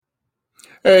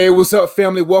Hey, what's up,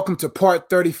 family? Welcome to part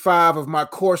 35 of my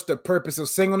course, The Purpose of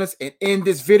Singleness. And in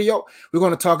this video, we're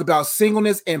going to talk about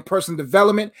singleness and personal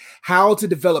development, how to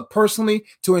develop personally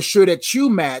to ensure that you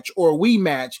match or we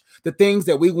match the things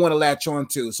that we want to latch on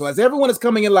to. So as everyone is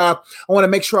coming in live, I want to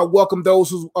make sure I welcome those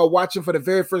who are watching for the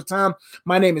very first time.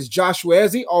 My name is Joshua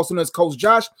Ezzy, also known as Coach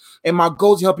Josh, and my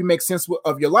goal is to help you make sense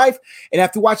of your life. And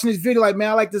after watching this video, like, man,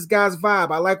 I like this guy's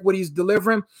vibe. I like what he's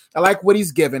delivering. I like what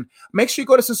he's giving. Make sure you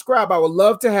go to subscribe. I would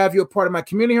love to have you a part of my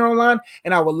community here online,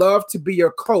 and I would love to be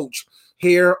your coach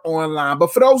here online.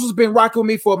 But for those who's been rocking with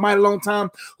me for a mighty long time,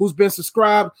 who's been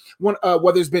subscribed,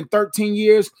 whether it's been 13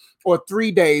 years or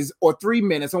 3 days or 3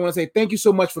 minutes, I want to say thank you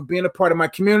so much for being a part of my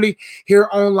community here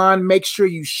online. Make sure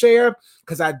you share,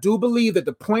 because I do believe that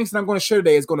the points that I'm going to share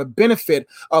today is going to benefit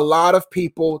a lot of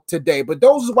people today. But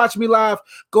those who's watching me live,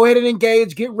 go ahead and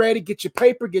engage. Get ready. Get your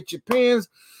paper. Get your pens.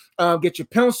 Get your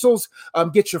pencils.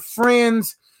 Get your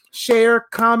friends. Share,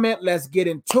 comment. Let's get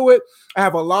into it. I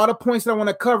have a lot of points that I want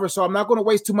to cover, so I'm not going to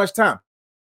waste too much time.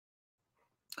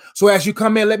 So as you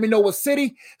come in, let me know what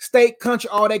city, state, country,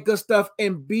 all that good stuff,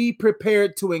 and be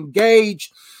prepared to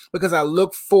engage, because I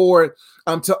look forward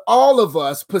to all of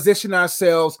us position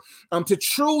ourselves to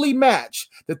truly match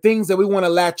the things that we want to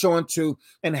latch on to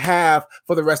and have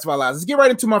for the rest of our lives. Let's get right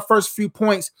into my first few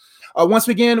points. Once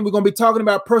again, we're going to be talking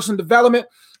about personal development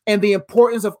and the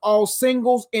importance of all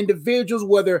singles, individuals,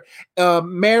 whether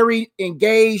married,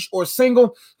 engaged, or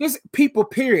single, just people,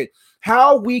 period.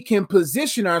 How we can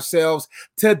position ourselves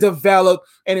to develop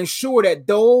and ensure that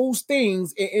those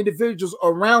things and individuals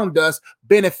around us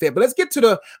benefit. But let's get to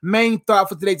the main thought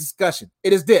for today's discussion.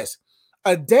 It is this: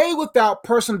 a day without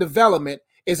personal development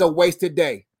is a wasted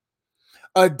day.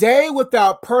 A day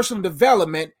without personal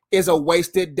development is a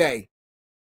wasted day.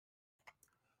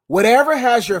 Whatever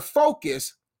has your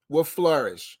focus will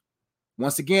flourish.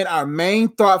 Once again, our main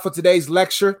thought for today's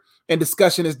lecture and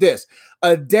discussion is this: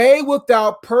 a day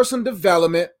without personal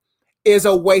development is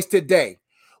a wasted day.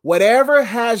 Whatever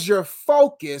has your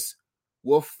focus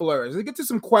will flourish. Let's get to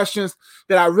some questions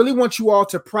that I really want you all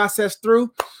to process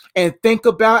through and think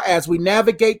about as we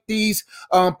navigate these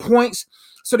points,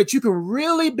 so that you can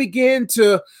really begin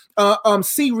to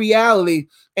see reality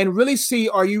and really see,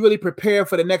 are you really prepared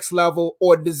for the next level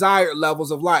or desired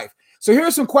levels of life? So here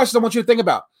are some questions I want you to think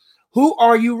about. Who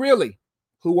are you really?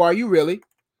 Who are you really?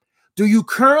 Do you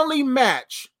currently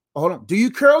match? Hold on. Do you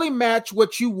currently match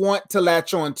what you want to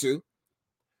latch on to?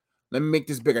 Let me make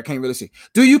this bigger. I can't really see.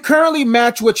 Do you currently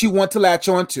match what you want to latch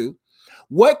on to?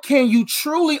 What can you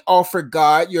truly offer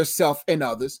God, yourself, and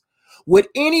others? Would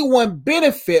anyone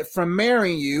benefit from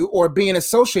marrying you or being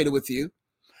associated with you?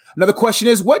 Another question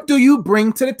is, what do you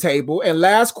bring to the table? And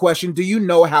last question, do you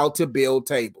know how to build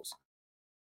tables?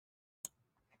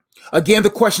 Again, the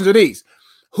questions are these: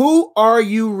 who are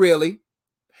you really?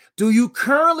 Do you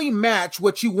currently match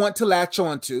what you want to latch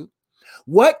on to?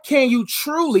 What can you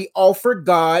truly offer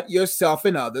God, yourself,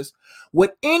 and others?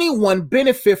 Would anyone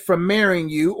benefit from marrying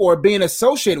you or being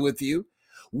associated with you?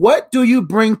 What do you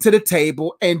bring to the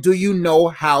table, and do you know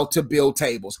how to build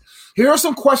tables? Here are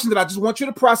some questions that I just want you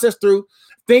to process through,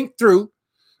 think through,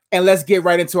 and let's get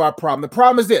right into our problem. The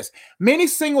problem is this: many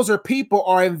singles or people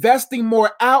are investing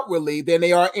more outwardly than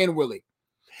they are inwardly.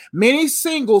 Many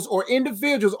singles or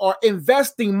individuals are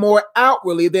investing more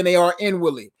outwardly than they are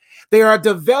inwardly. They are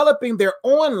developing their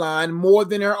online more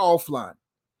than their offline.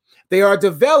 They are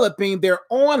developing their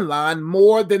online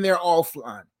more than their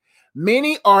offline.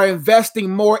 Many are investing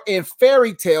more in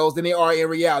fairy tales than they are in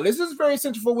reality. This is very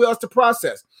essential for us to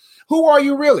process. Who are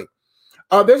you really?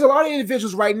 There's a lot of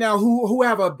individuals right now who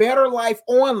have a better life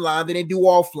online than they do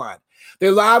offline.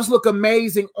 Their lives look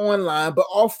amazing online, but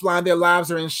offline, their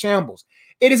lives are in shambles.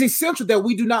 It is essential that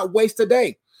we do not waste a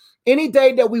day. Any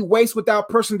day that we waste without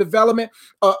personal development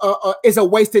is a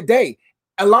wasted day.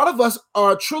 A lot of us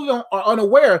are truly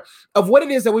unaware of what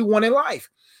it is that we want in life.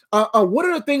 What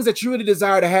are the things that you really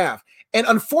desire to have? And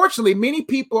unfortunately, many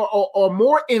people are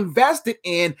more invested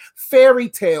in fairy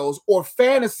tales or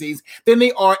fantasies than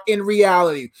they are in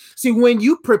reality. See, when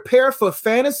you prepare for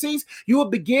fantasies, you will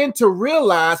begin to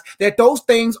realize that those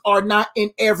things are not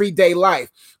in everyday life.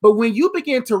 But when you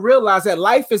begin to realize that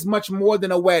life is much more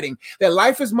than a wedding, that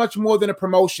life is much more than a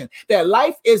promotion, that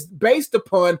life is based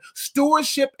upon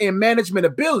stewardship and management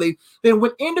ability, then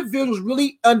when individuals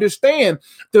really understand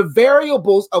the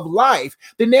variables of life,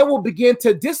 then they will begin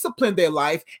to discipline their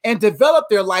life and develop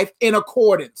their life in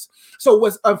accordance. So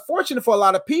what's unfortunate for a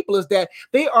lot of people is that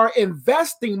they are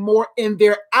investing more in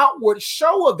their outward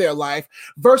show of their life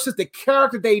versus the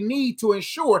character they need to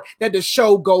ensure that the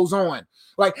show goes on.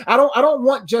 Like I don't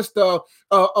want just a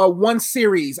one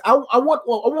series. I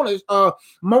want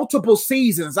multiple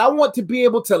seasons. I want to be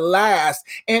able to last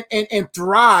and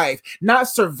thrive, not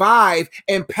survive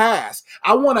and pass.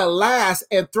 I want to last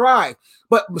and thrive.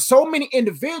 But so many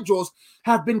individuals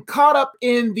have been caught up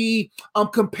in the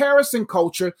comparison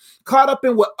culture, caught up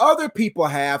in what other people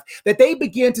have, that they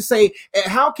begin to say,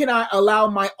 how can I allow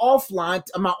my online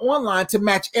to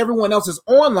match everyone else's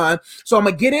online? So I'm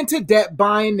going to get into debt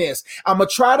buying this. I'm going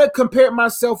to try to compare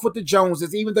myself with the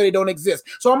Joneses, even though they don't exist.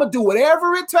 So I'm going to do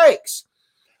whatever it takes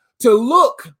to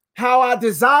look how I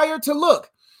desire to look,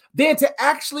 then to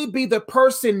actually be the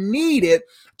person needed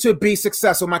to be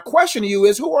successful. My question to you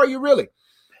is, who are you really?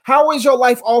 How is your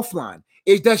life offline?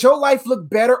 Does your life look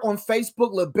better on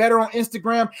Facebook, look better on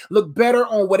Instagram, look better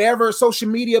on whatever social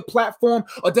media platform?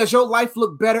 Or does your life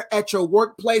look better at your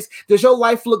workplace? Does your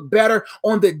life look better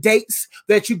on the dates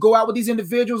that you go out with these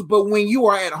individuals? But when you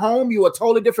are at home, you're a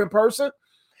totally different person.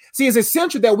 See, it's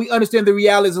essential that we understand the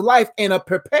realities of life and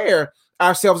prepare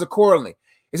ourselves accordingly.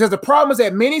 It says the problem is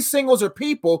that many singles or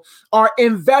people are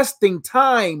investing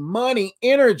time, money,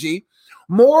 energy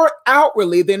more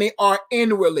outwardly than they are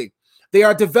inwardly. They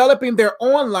are developing their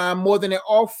online more than their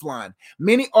offline.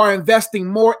 Many are investing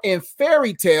more in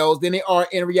fairy tales than they are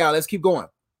in reality. Let's keep going.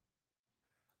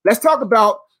 Let's talk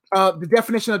about the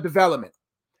definition of development.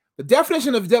 The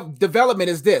definition of development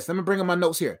is this. Let me bring up my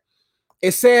notes here.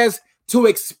 It says to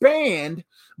expand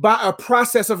by a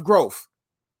process of growth.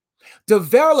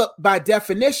 Develop by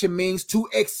definition means to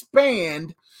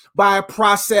expand by a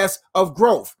process of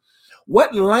growth.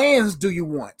 What lands do you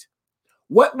want?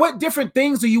 What different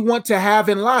things do you want to have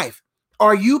in life?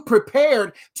 Are you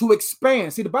prepared to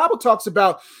expand? See, the Bible talks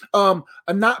about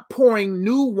not pouring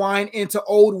new wine into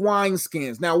old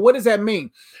wineskins. Now, what does that mean?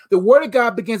 The Word of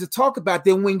God begins to talk about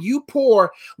that when you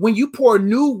pour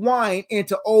new wine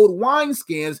into old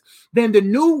wineskins, then the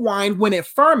new wine, when it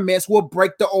ferments, will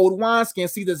break the old wineskin.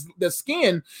 See, the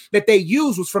skin that they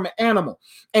use was from an animal,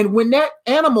 and when that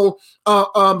animal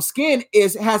skin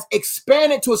has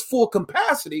expanded to its full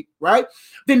capacity, right?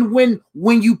 Then when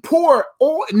you pour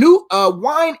new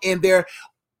wine in there,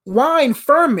 wine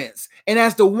ferments, and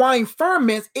as the wine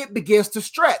ferments, it begins to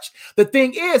stretch. The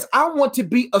thing is, I want to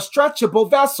be a stretchable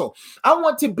vessel. I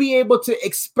want to be able to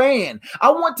expand. I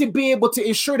want to be able to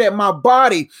ensure that my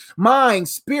body, mind,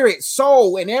 spirit,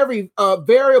 soul, and every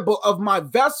variable of my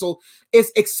vessel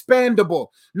is expandable,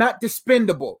 not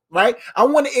dispendable, right? I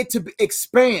want it to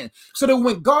expand so that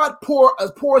when God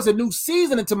pours a new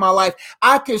season into my life,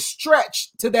 I can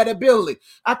stretch to that ability.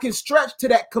 I can stretch to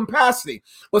that capacity.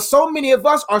 But so many of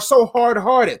us are so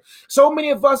hard-hearted. So many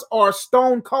of us are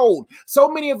stone cold. So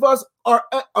many of us are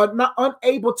not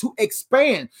unable to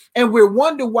expand, and we're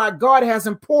wondering why God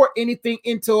hasn't poured anything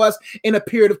into us in a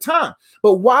period of time.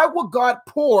 But why would God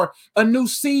pour a new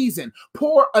season,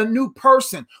 pour a new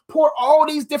person, pour all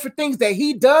these different things that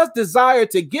he does desire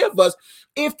to give us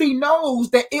if he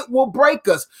knows that it will break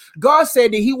us? God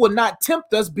said that he will not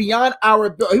tempt us beyond our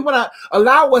ability. He will not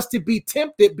allow us to be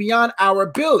tempted beyond our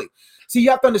ability. See, you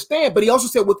have to understand, but he also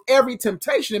said with every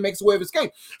temptation, it makes a way of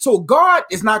escape. So God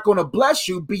is not going to bless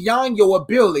you beyond your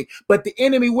ability, but the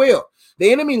enemy will.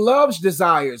 The enemy loves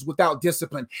desires without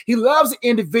discipline. He loves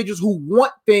individuals who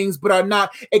want things but are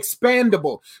not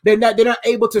expandable. They're not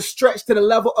able to stretch to the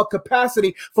level of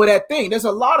capacity for that thing. There's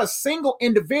a lot of single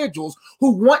individuals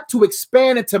who want to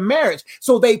expand into marriage,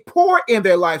 so they pour in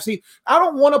their life. See, I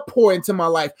don't want to pour into my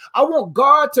life. I want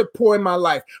God to pour in my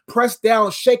life, pressed down,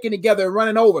 shaking together, and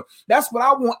running over. That's what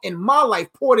I want in my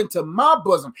life, poured into my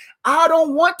bosom. I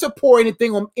don't want to pour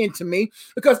anything into me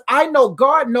because I know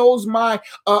God knows my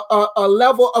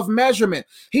level of measurement.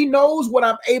 He knows what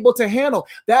I'm able to handle.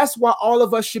 That's why all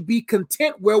of us should be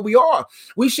content where we are.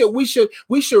 We should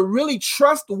really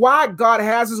trust why God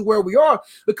has us where we are,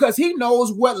 because he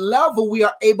knows what level we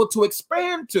are able to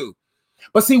expand to.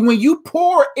 But see, when you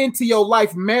pour into your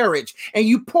life marriage and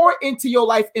you pour into your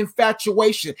life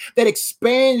infatuation that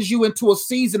expands you into a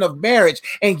season of marriage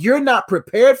and you're not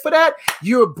prepared for that,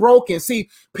 you're broken. See,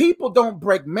 people don't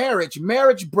break marriage.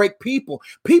 Marriage break people.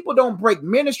 People don't break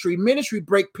ministry. Ministry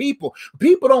break people.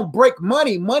 People don't break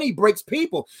money. Money breaks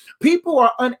people. People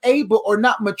are unable or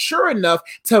not mature enough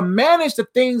to manage the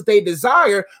things they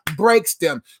desire, breaks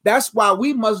them. That's why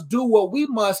we must do what we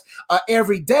must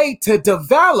every day to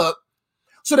develop,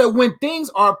 so that when things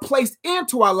are placed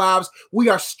into our lives, we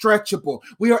are stretchable.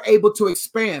 We are able to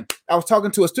expand. I was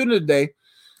talking to a student today,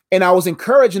 and I was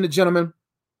encouraging the gentleman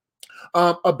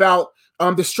about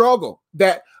the struggle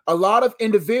that a lot of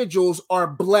individuals are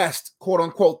blessed, quote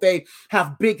unquote. They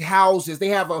have big houses. They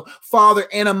have a father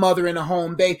and a mother in the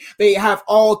home. They have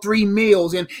all three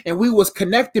meals. And we was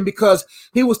connecting because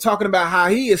he was talking about how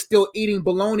he is still eating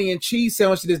bologna and cheese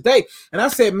sandwich to this day. And I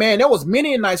said, man, there was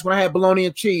many nights when I had bologna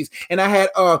and cheese, and I had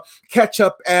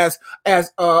ketchup as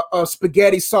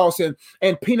spaghetti sauce and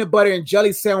peanut butter and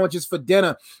jelly sandwiches for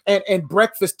dinner and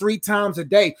breakfast 3 times a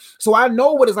day. So I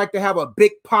know what it's like to have a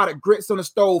big pot of grits on the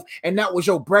stove, and that was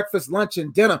your breakfast, lunch,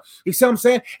 and dinner. You see what I'm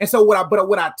saying? And so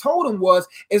what I told him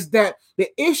is that the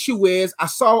issue is, I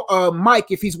saw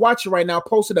Mike, if he's watching right now,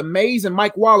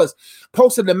 Mike Wallace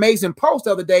posted an amazing post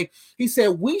the other day. He said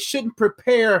we shouldn't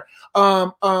prepare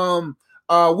our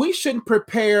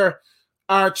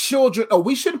children, or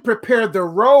we shouldn't prepare the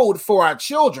road for our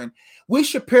children. We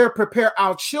should prepare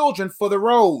our children for the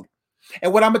road.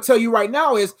 And what I'm going to tell you right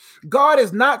now is God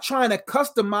is not trying to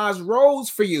customize roads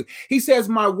for you. He says,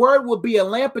 my word will be a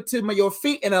lamp unto your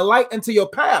feet and a light unto your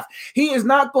path. He is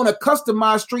not going to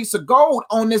customize streets of gold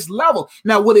on this level.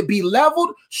 Now, would it be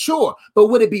leveled? Sure. But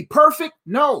would it be perfect?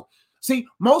 No. See,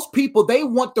 most people, they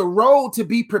want the road to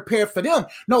be prepared for them.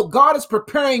 No, God is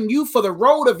preparing you for the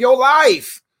road of your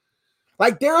life.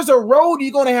 Like, there's a road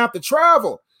you're going to have to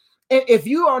travel. And if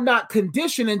you are not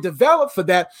conditioned and developed for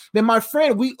that, then my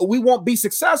friend, we won't be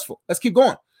successful. Let's keep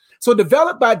going. So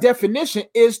develop by definition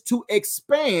is to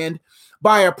expand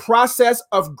by a process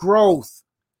of growth.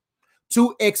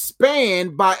 To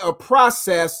expand by the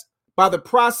process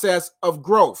of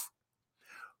growth.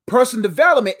 Personal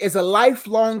development is a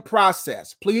lifelong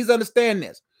process. Please understand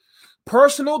this.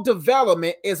 Personal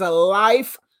development is a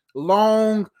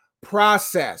lifelong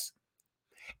process.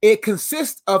 It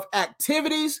consists of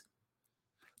activities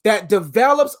that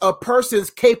develops a person's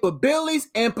capabilities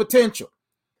and potential,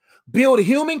 build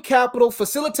human capital,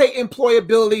 facilitate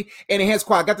employability, and enhance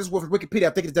quality. I got this word from Wikipedia.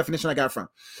 I think it's the definition I got it from.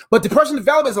 But the personal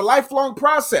development is a lifelong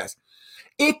process.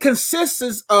 It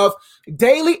consists of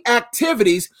daily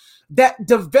activities that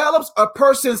develops a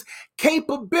person's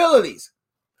capabilities.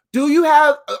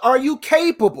 Are you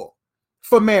capable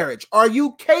for marriage? Are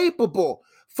you capable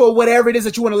for whatever it is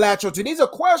that you want to latch on to? These are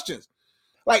questions.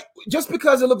 Like, just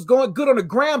because it looks going good on the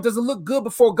gram doesn't look good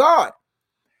before God.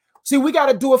 See, we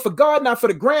got to do it for God, not for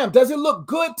the gram. Does it look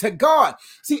good to God?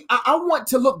 See, I want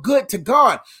to look good to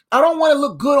God. I don't want to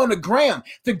look good on the gram.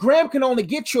 The gram can only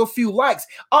get you a few likes.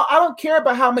 I don't care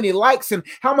about how many likes and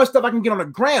how much stuff I can get on the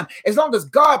gram. As long as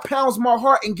God pounds my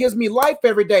heart and gives me life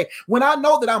every day. When I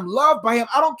know that I'm loved by him,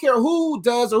 I don't care who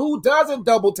does or who doesn't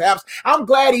double taps. I'm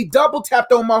glad he double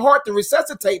tapped on my heart to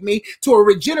resuscitate me to a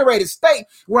regenerated state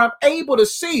where I'm able to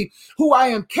see who I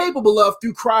am capable of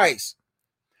through Christ.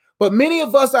 But many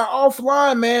of us are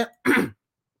offline, man.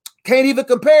 Can't even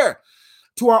compare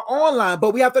to our online.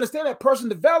 But we have to understand that personal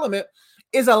development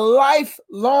is a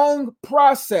lifelong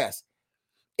process.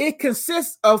 It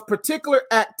consists of particular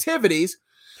activities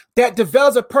that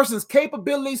develops a person's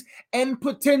capabilities and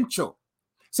potential.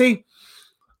 See,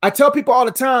 I tell people all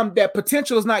the time that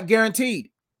potential is not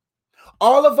guaranteed.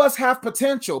 All of us have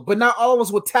potential, but not all of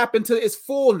us will tap into its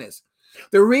fullness.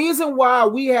 The reason why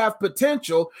we have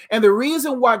potential and the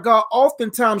reason why God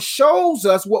oftentimes shows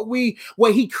us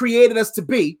what he created us to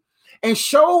be and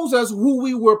shows us who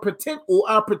we were,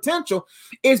 our potential,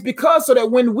 is because so that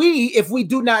if we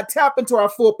do not tap into our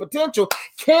full potential,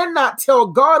 cannot tell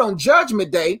God on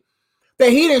Judgment Day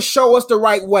that he didn't show us the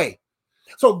right way.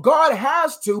 So God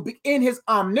has to, in his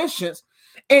omniscience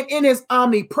and in his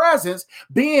omnipresence,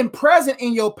 being present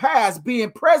in your past, being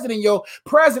present in your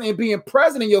present, and being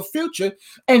present in your future,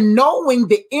 and knowing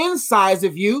the insides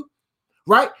of you,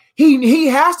 right? He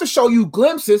has to show you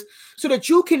glimpses so that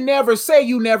you can never say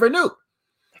you never knew.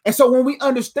 And so when we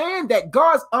understand that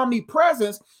God's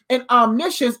omnipresence and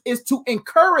omniscience is to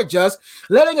encourage us,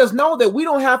 letting us know that we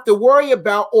don't have to worry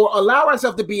about or allow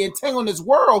ourselves to be entangled in this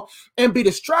world and be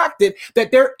distracted, that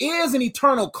there is an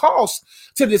eternal cost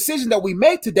to the decision that we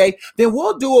make today, then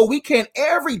we'll do what we can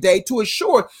every day to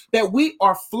ensure that we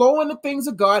are flowing the things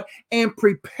of God and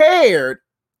prepared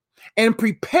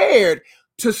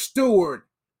to steward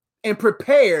and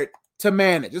prepared to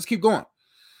manage. Let's keep going.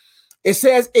 It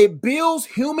says it builds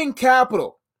human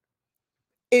capital.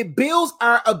 It builds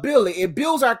our ability. It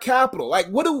builds our capital. Like,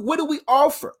 what do we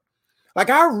offer?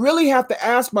 Like, I really have to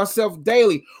ask myself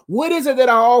daily, what is it that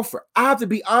I offer? I have to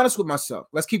be honest with myself.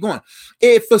 Let's keep going.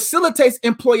 It facilitates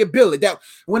employability. That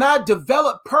when I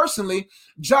develop personally,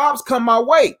 jobs come my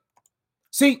way.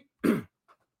 See, the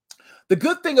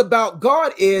good thing about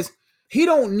God is he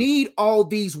don't need all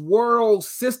these world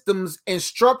systems and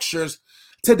structures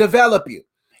to develop you.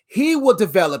 He will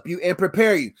develop you and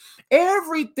prepare you.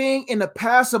 Everything in the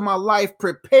past of my life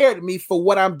prepared me for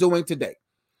what I'm doing today.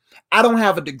 I don't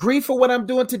have a degree for what I'm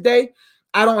doing today.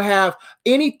 I don't have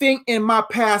anything in my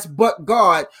past but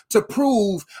God to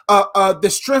prove the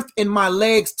strength in my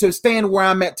legs to stand where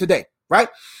I'm at today, right?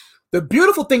 The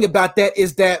beautiful thing about that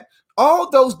is that all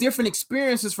those different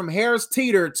experiences from Harris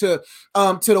Teeter to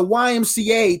the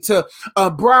YMCA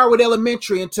to Briarwood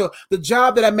Elementary and to the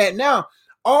job that I'm at now,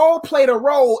 all played a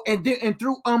role, and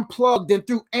through Unplugged and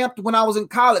through Amped when I was in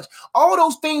college, all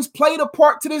those things played a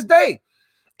part to this day.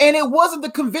 And it wasn't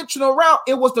the conventional route;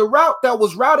 it was the route that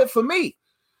was routed for me.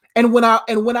 And when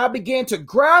I began to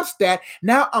grasp that,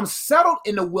 now I'm settled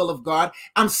in the will of God.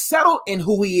 I'm settled in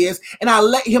who He is, and I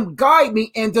let Him guide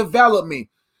me and develop me.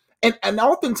 And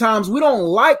oftentimes we don't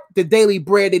like the daily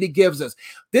bread that He gives us.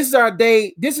 This is our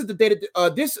day. This is the day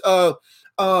that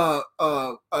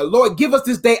Lord, give us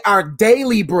this day our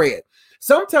daily bread.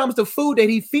 Sometimes the food that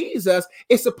He feeds us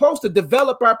is supposed to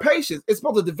develop our patience. It's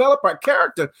supposed to develop our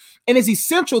character, and it's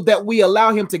essential that we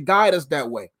allow Him to guide us that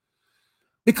way.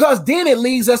 Because then it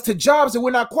leads us to jobs that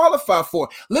we're not qualified for.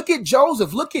 Look at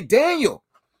Joseph. Look at Daniel.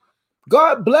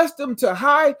 God blessed them to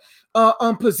high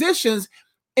positions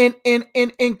in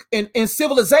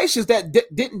civilizations that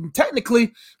didn't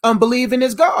technically believe in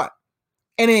His God,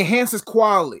 and it enhances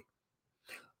quality.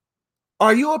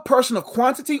 Are you a person of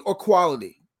quantity or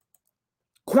quality?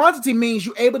 Quantity means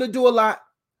you're able to do a lot.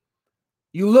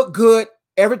 You look good.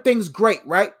 Everything's great,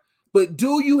 right? But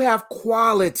do you have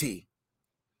quality?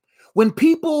 When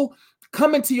people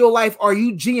come into your life, are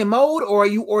you GMO'd or are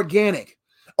you organic?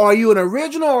 Are you an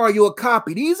original or are you a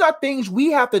copy? These are things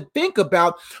we have to think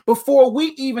about before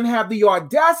we even have the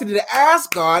audacity to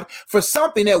ask God for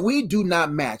something that we do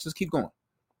not match. Let's keep going.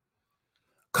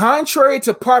 Contrary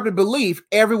to popular belief,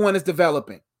 everyone is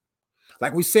developing.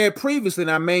 Like we said previously in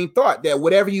our main thought, that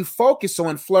whatever you focus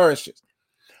on flourishes.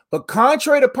 But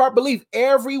contrary to popular belief,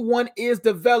 everyone is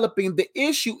developing. The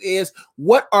issue is,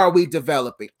 what are we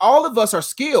developing? All of us are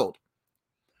skilled.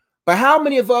 But how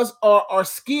many of us are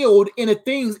skilled in the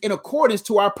things in accordance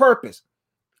to our purpose?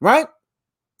 Right?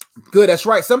 Good, that's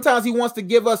right. Sometimes He wants to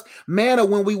give us manna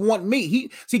when we want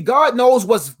meat. God knows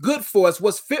what's good for us,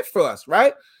 what's fit for us,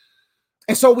 right?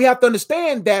 And so we have to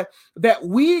understand that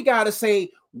we got to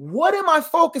say, what am I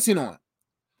focusing on?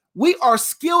 We are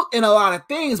skilled in a lot of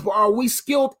things, but are we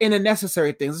skilled in the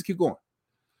necessary things? Let's keep going.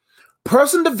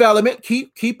 Person development,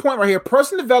 key point right here.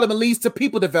 Person development leads to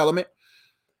people development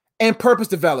and purpose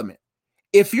development.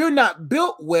 If you're not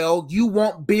built well, you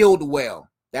won't build well.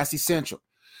 That's essential.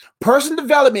 Person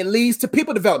development leads to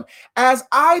people development. As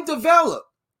I develop,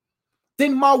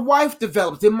 then my wife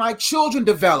develops, then my children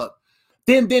develop,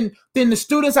 then the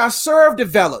students I serve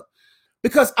develop,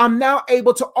 because I'm now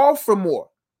able to offer more,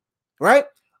 right?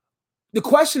 The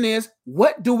question is,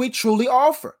 what do we truly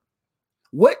offer?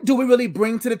 What do we really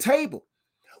bring to the table?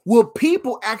 Will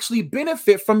people actually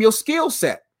benefit from your skill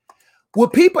set? Will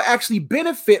people actually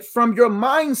benefit from your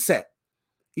mindset?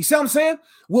 You see what I'm saying?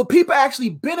 Will people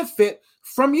actually benefit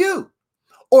from you?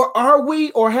 Or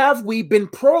have we been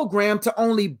programmed to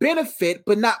only benefit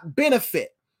but not benefit?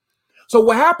 So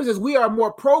what happens is we are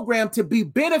more programmed to be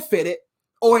benefited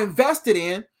or invested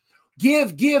in,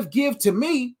 give to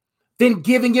me, than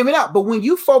giving out. But when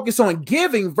you focus on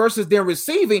giving versus then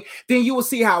receiving, then you will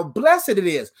see how blessed it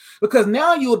is, because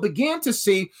now you will begin to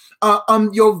see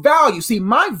your value. See,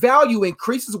 my value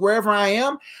increases wherever I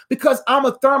am because I'm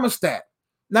a thermostat,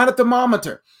 not a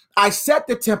thermometer. I set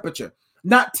the temperature,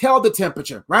 not tell the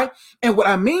temperature, right? And what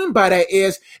I mean by that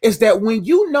is that when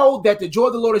you know that the joy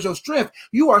of the Lord is your strength,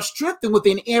 you are strengthened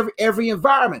within every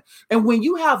environment. And when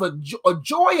you have a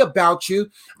joy about you,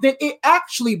 then it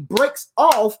actually breaks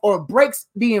off or breaks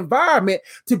the environment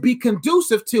to be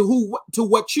conducive to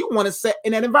what you want to set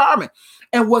in that environment.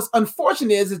 And what's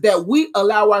unfortunate is that we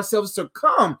allow ourselves to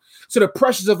come to the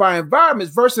pressures of our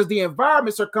environments versus the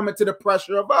environments are coming to the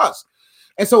pressure of us.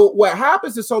 And so what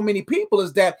happens to so many people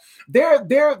is that they're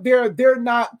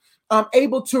not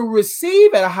able to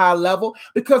receive at a high level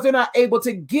because they're not able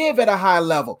to give at a high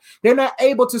level. They're not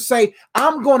able to say,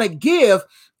 I'm going to give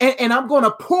and I'm going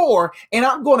to pour and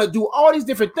I'm going to do all these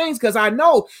different things because I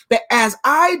know that as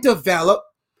I develop,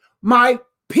 my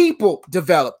people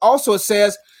develop. Also, it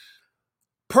says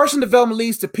person development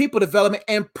leads to people development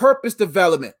and purpose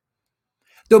development.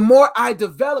 The more I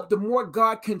develop, the more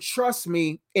God can trust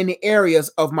me in the areas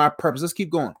of my purpose. Let's keep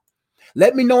going.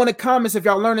 Let me know in the comments if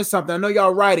y'all learning something. I know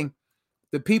y'all writing.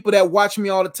 The people that watch me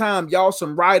all the time, y'all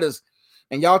some writers,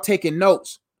 and y'all taking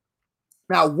notes.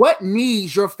 Now, what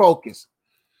needs your focus?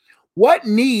 What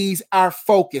needs our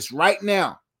focus right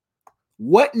now?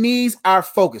 What needs our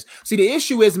focus? See, the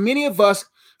issue is many of us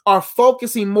are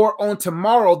focusing more on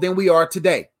tomorrow than we are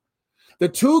today. The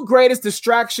two greatest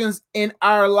distractions in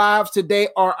our lives today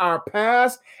are our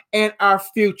past and our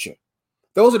future.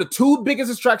 Those are the two biggest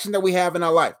distractions that we have in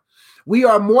our life. We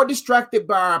are more distracted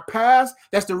by our past.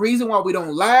 That's the reason why we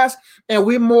don't last. And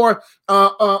we're more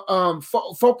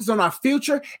focused on our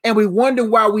future. And we wonder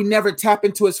why we never tap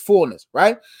into its fullness,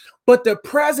 right? But the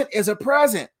present is a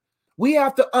present. We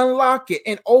have to unlock it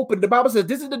and open. The Bible says,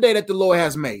 this is the day that the Lord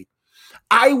has made.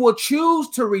 I will choose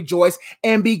to rejoice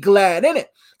and be glad in it.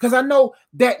 Because I know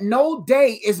that no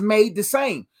day is made the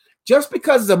same. Just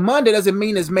because it's a Monday doesn't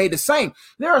mean it's made the same.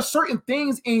 There are certain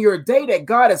things in your day that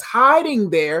God is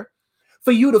hiding there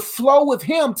for you to flow with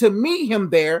him, to meet him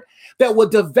there, that will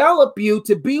develop you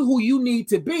to be who you need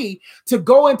to be, to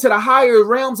go into the higher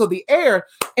realms of the air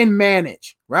and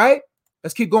manage, right?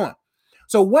 Let's keep going.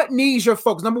 So what needs your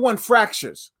focus? Number one,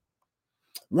 fractures.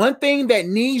 One thing that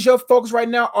needs your focus right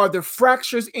now are the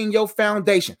fractures in your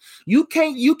foundation. You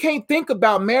can't think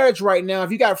about marriage right now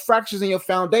if you got fractures in your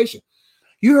foundation.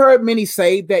 You heard many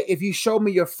say that if you show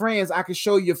me your friends, I can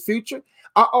show you your future.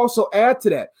 I also add to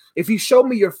that. If you show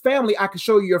me your family, I can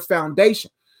show you your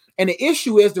foundation. And the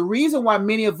issue is the reason why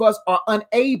many of us are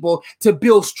unable to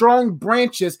build strong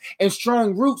branches and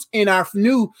strong roots in our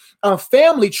new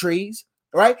family trees,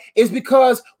 right, is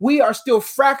because we are still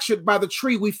fractured by the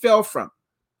tree we fell from.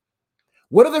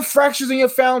 What are the fractures in your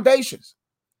foundations?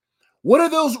 What are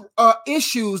those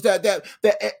issues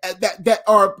that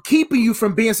are keeping you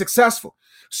from being successful?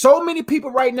 So many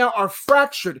people right now are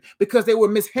fractured because they were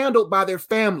mishandled by their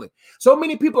family. So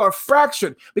many people are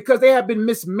fractured because they have been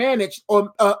mismanaged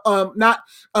or not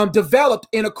developed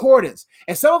in accordance.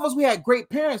 And some of us, we had great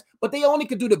parents, but they only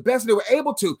could do the best they were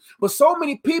able to. But so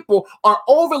many people are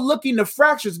overlooking the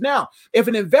fractures. Now, if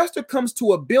an investor comes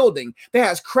to a building that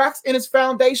has cracks in its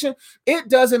foundation, it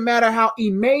doesn't matter how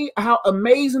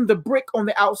amazing the brick on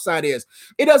the outside is.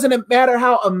 It doesn't matter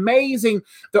how amazing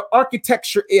the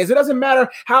architecture is. It doesn't matter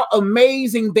how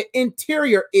amazing the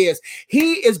interior is.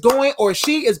 He is going, or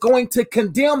she is going, to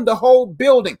condemn the whole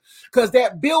building because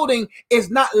that building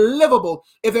is not livable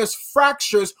if there's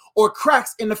fractures or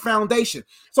cracks in the foundation.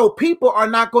 So you're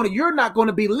not going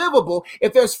to be livable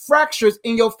if there's fractures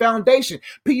in your foundation.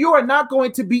 You are not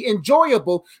going to be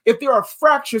enjoyable if there are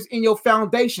fractures in your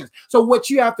foundations. So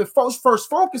what you have to first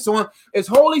focus on is,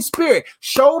 Holy Spirit,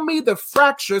 show me the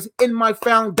fractures in my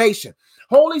foundation.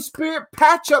 Holy Spirit,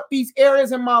 patch up these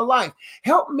areas in my life.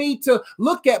 Help me to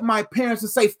look at my parents and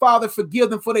say, Father, forgive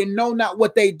them, for they know not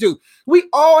what they do. We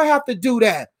all have to do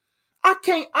that. I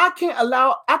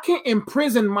can't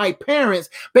imprison my parents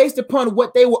based upon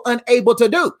what they were unable to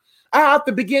do. I have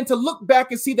to begin to look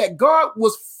back and see that God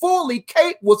was fully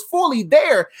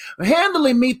there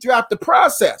handling me throughout the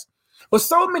process. But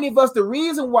so many of us, the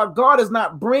reason why God is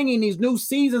not bringing these new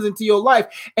seasons into your life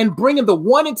and bringing the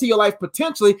one into your life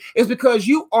potentially is because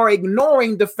you are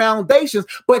ignoring the foundations,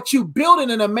 but you building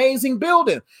an amazing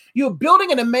building. You're building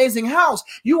an amazing house.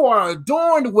 You are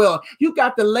adorned well. You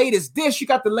got the latest dish. You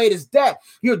got the latest that.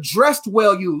 You're dressed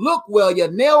well. You look well.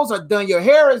 Your nails are done. Your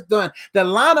hair is done. The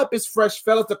lineup is fresh,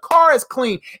 fellas. The car is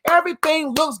clean.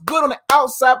 Everything looks good on the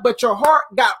outside, but your heart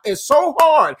is so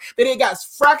hard that it got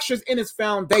fractures in its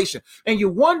foundation. And you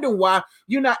wonder why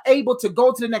you're not able to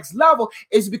go to the next level.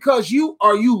 Is because you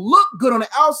look good on the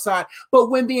outside,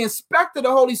 but when the inspector,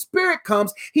 the Holy Spirit,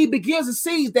 comes, he begins to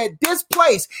see that this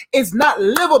place is not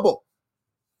livable.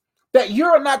 That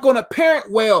you're not going to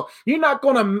parent well, you're not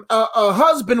going to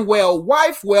husband well,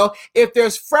 wife well, if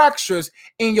there's fractures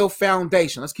in your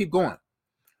foundation. Let's keep going.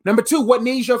 Number two, what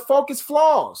needs your focus?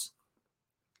 Flaws.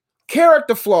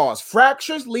 Character flaws.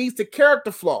 Fractures leads to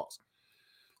character flaws.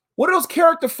 What are those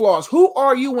character flaws? Who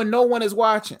are you when no one is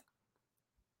watching?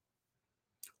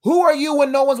 Who are you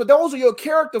when no one's? Those are your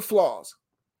character flaws.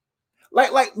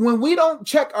 Like when we don't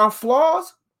check our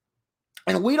flaws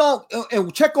and we don't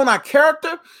check on our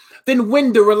character, then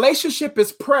when the relationship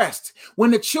is pressed, when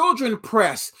the children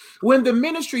press, when the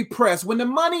ministry press, when the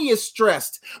money is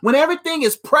stressed, when everything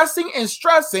is pressing and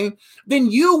stressing, then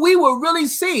we will really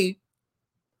see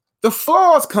the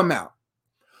flaws come out.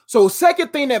 So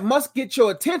second thing that must get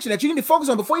your attention, that you need to focus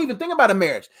on before you even think about a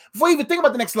marriage, before you even think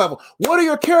about the next level, what are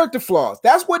your character flaws?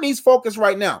 That's what needs focus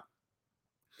right now.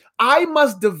 I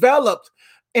must develop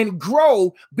and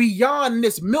grow beyond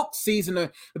this milk season,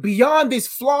 beyond these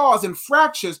flaws and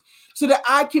fractures, so that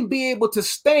I can be able to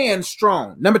stand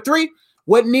strong. Number three,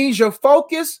 what needs your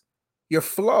focus? Your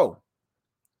flow.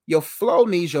 Your flow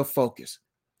needs your focus.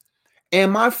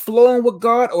 Am I flowing with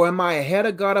God, or am I ahead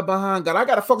of God or behind God? I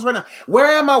got to focus right now. Where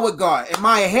am I with God? Am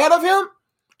I ahead of him?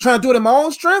 Trying to do it in my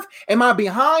own strength? Am I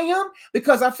behind him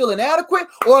because I feel inadequate?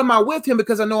 Or am I with him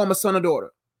because I know I'm a son or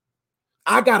daughter?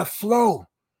 I got to flow.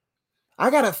 I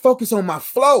got to focus on my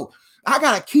flow. I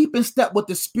got to keep in step with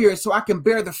the Spirit so I can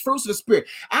bear the fruits of the Spirit.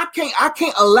 I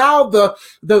can't allow the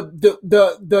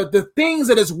things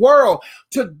of this world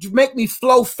to make me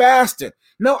flow faster.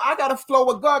 No, I got to flow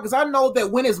with God because I know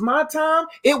that when it's my time,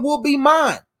 it will be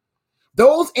mine.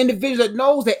 Those individuals that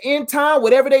knows that in time,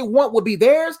 whatever they want will be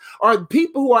theirs are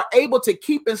people who are able to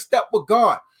keep in step with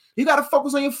God. You got to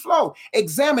focus on your flow.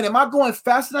 Examine, am I going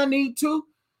faster than I need to?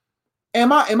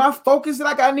 Am I focused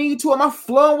like I need to? Am I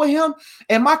flowing with him?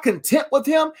 Am I content with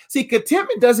him? See,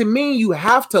 contentment doesn't mean you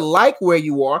have to like where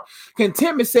you are.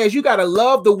 Contentment says you got to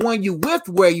love the one you with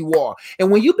where you are.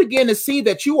 And when you begin to see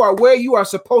that you are where you are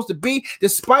supposed to be,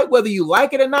 despite whether you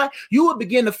like it or not, you will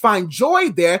begin to find joy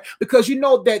there because you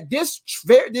know that this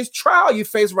trial you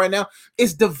face right now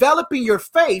is developing your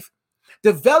faith,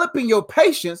 developing your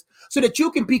patience so that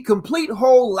you can be complete,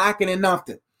 whole, lacking in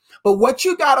nothing. But what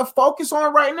you got to focus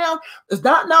on right now is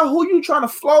not who you trying to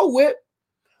flow with,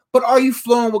 but are you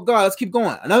flowing with God? Let's keep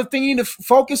going. Another thing you need to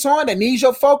focus on that needs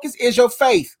your focus is your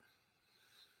faith.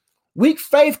 Weak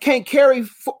faith can't carry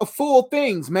full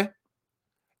things, man.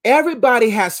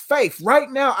 Everybody has faith. Right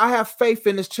now, I have faith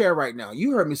in this chair right now.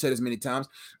 You heard me say this many times.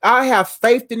 I have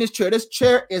faith in this chair. This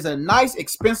chair is a nice,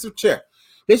 expensive chair.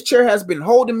 This chair has been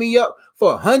holding me up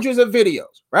for hundreds of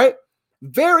videos, right?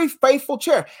 Very faithful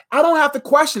chair. I don't have to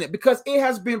question it because it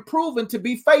has been proven to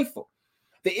be faithful.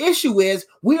 The issue is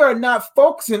we are not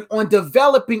focusing on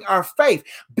developing our faith,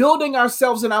 building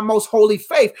ourselves in our most holy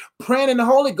faith, praying in the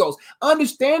Holy Ghost,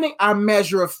 understanding our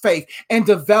measure of faith and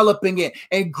developing it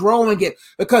and growing it.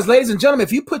 Because, ladies and gentlemen,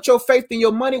 if you put your faith in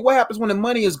your money, what happens when the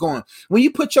money is gone? When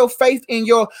you put your faith in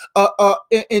your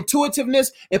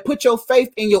intuitiveness and put your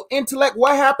faith in your intellect,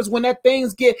 what happens when that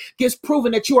things gets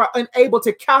proven that you are unable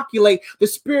to calculate the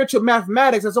spiritual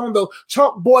mathematics that's on the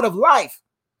chalkboard of life?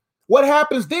 What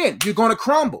happens then? You're going to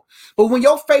crumble. But when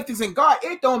your faith is in God,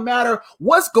 it don't matter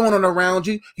what's going on around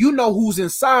you. You know who's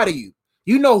inside of you.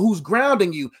 You know who's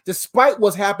grounding you despite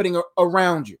what's happening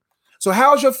around you. So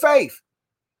how's your faith?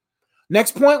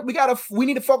 Next point, we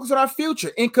need to focus on our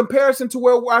future in comparison to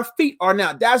where our feet are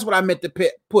now. That's what I meant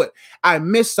to put. I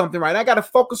missed something right. I got to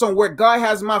focus on where God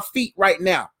has my feet right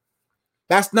now.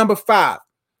 That's number 5.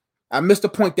 I missed a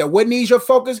point there. What needs your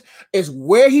focus is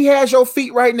where he has your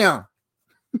feet right now.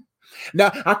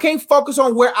 Now, I can't focus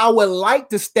on where I would like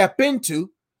to step into.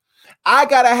 I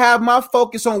got to have my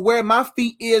focus on where my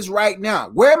feet is right now.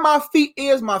 Where my feet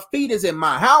is in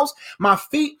my house. My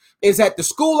feet is at the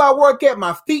school I work at.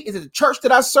 My feet is at the church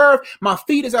that I serve. My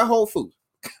feet is at Whole Foods.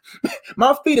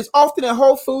 My feet is often at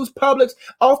Whole Foods, Publix,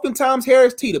 oftentimes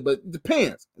Harris Teeter, but it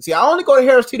depends. See, I only go to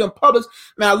Harris Teeter and Publix,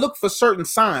 and I look for certain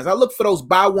signs. I look for those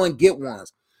buy one, get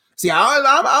ones. See,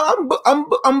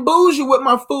 I'm bougie with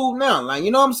my food now. Like,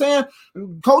 you know what I'm saying?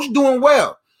 Coach doing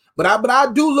well. But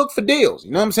I do look for deals.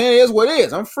 You know what I'm saying? It is what it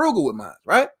is. I'm frugal with mine,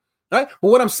 right? Right? But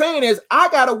what I'm saying is I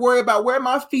got to worry about where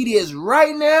my feet is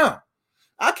right now.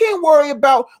 I can't worry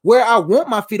about where I want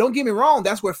my feet. Don't get me wrong.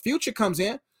 That's where future comes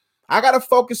in. I got to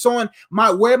focus on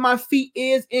where my feet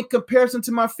is in comparison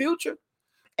to my future.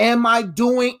 Am I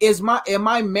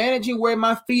managing where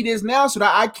my feet is now so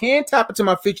that I can tap into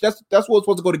my future? That's what's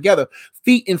supposed to go together.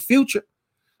 Feet and future.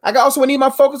 I also need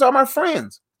my focus on my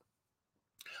friends.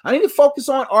 I need to focus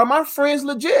on, are my friends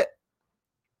legit?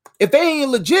 If they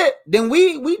ain't legit, then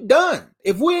we done.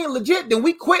 If we ain't legit, then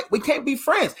we quit. We can't be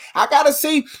friends. I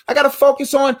gotta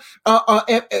focus on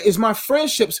is my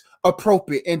friendships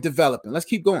appropriate and developing? Let's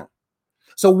keep going.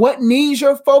 So what needs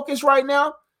your focus right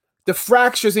now? The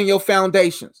fractures in your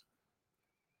foundations.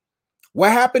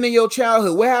 What happened in your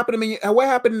childhood? What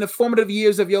happened in the formative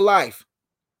years of your life?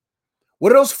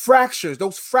 What are those fractures,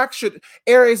 those fractured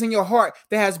areas in your heart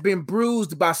that has been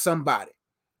bruised by somebody?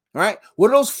 Right? What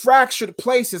are those fractured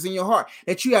places in your heart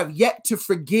that you have yet to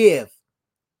forgive?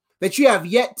 That you have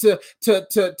yet to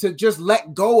just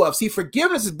let go of? See,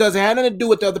 forgiveness doesn't have nothing to do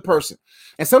with the other person.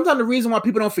 And sometimes the reason why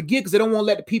people don't forgive is because they don't want to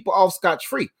let the people off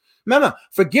scotch-free. No.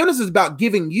 Forgiveness is about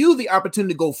giving you the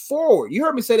opportunity to go forward. You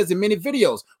heard me say this in many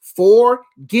videos.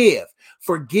 Forgive.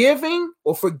 Forgiving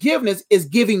or forgiveness is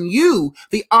giving you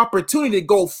the opportunity to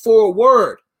go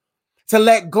forward, to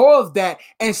let go of that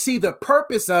and see the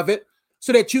purpose of it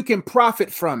so that you can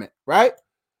profit from it, right?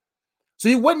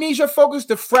 So what needs your focus?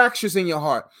 The fractures in your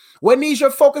heart. What needs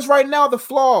your focus right now? The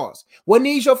flaws. What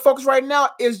needs your focus right now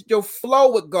is your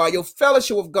flow with God, your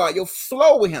fellowship with God, your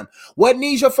flow with him. What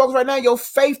needs your focus right now? Your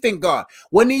faith in God.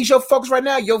 What needs your focus right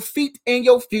now? Your feet in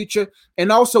your future.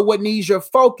 And also what needs your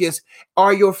focus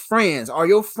are your friends. Are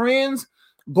your friends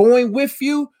going with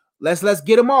you, let's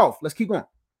get them off. Let's keep going.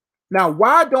 Now,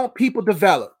 why don't people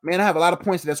develop? Man, I have a lot of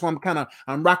points. That's why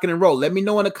I'm rocking and roll. Let me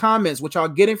know in the comments what y'all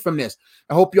getting from this.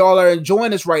 I hope y'all are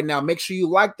enjoying this right now. Make sure you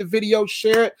like the video,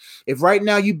 share it. If right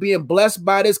now you being blessed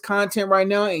by this content right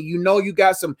now, and you know you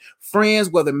got some friends,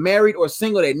 whether married or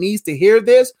single, that needs to hear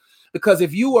this, because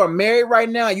if you are married right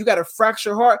now, and you got a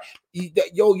fractured heart,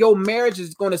 your marriage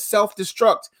is going to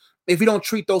self-destruct if you don't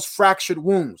treat those fractured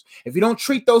wounds. If you don't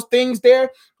treat those things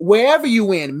there, wherever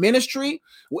you in ministry,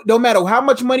 no matter how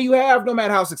much money you have, no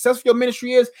matter how successful your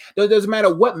ministry is, it doesn't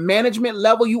matter what management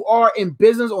level you are in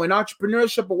business or in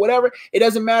entrepreneurship or whatever, it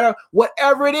doesn't matter,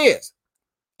 whatever it is.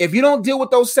 If you don't deal with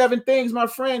those 7 things, my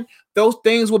friend, those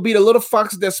things will be the little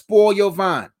foxes that spoil your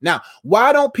vine. Now,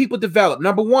 why don't people develop?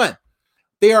 Number one,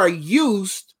 they are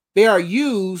used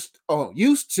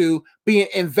to being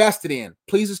invested in.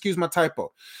 Please excuse my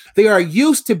typo. They are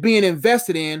used to being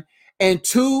invested in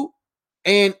into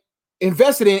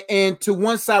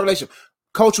one-side relationship.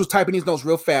 Coach was typing these notes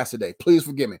real fast today. Please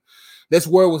forgive me. This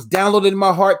word was downloaded in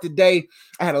my heart today.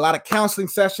 I had a lot of counseling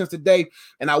sessions today,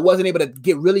 and I wasn't able to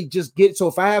get. So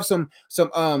if I have some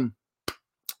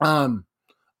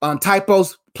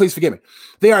typos, please forgive me.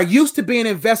 They are used to being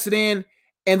invested in,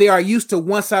 and they are used to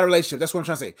one-sided relationship. That's what I'm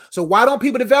trying to say. So why don't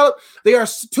people develop? They are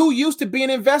too used to being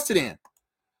invested in,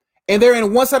 and they're in a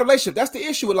one-sided relationship. That's the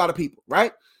issue with a lot of people,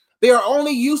 right? They are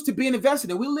only used to being invested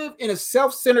in. We live in a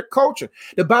self-centered culture.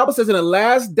 The Bible says in the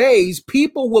last days,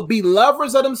 people will be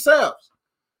lovers of themselves.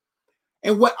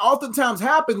 And what oftentimes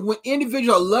happens when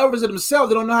individuals are lovers of themselves,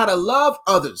 they don't know how to love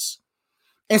others.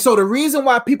 And so the reason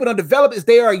why people don't develop is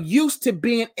they are used to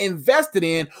being invested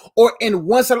in or in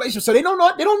one-sided relationship. So they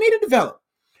don't need to develop.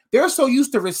 They're so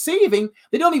used to receiving,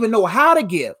 they don't even know how to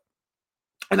give.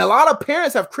 And a lot of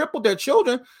parents have crippled their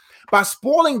children by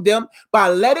spoiling them, by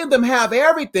letting them have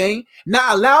everything,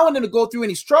 not allowing them to go through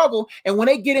any struggle. And when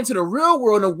they get into the real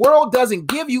world, and the world doesn't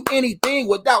give you anything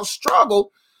without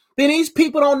struggle, then these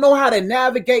people don't know how to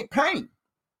navigate pain.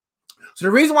 So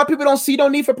the reason why people don't see no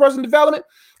need for personal development,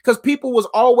 because people was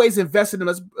always invested in.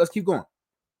 Let's keep going.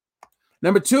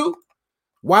 Number 2,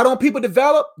 why don't people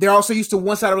develop? They're also used to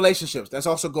one-sided relationships. That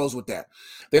also goes with that.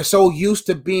 They're so used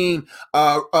to being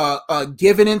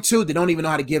given into, they don't even know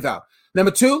how to give out. Number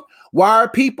 2, why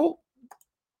don't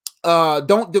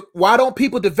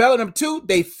people develop? Number 2,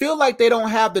 they feel like they don't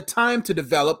have the time to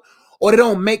develop, or they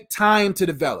don't make time to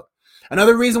develop.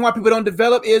 Another reason why people don't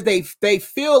develop is they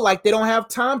feel like they don't have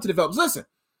time to develop. Listen,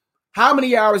 how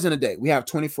many hours in a day? We have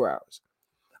 24 hours.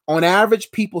 On average,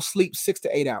 people sleep 6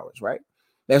 to 8 hours, right?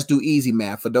 Let's do easy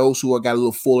math. For those who have got a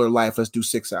little fuller life, let's do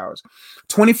 6 hours.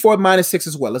 24 minus 6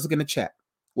 is what? Let's look in the chat.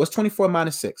 What's 24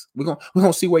 minus 6? We're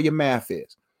gonna see where your math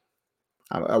is.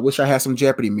 I wish I had some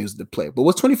Jeopardy music to play. But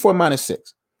what's 24 minus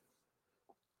 6?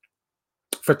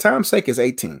 For time's sake, is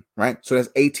 18, right? So that's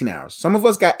 18 hours. Some of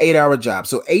us got 8-hour jobs.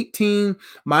 So 18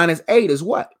 minus 8 is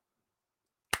what?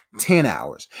 10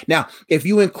 hours. Now, if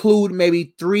you include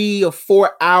maybe 3 or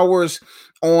 4 hours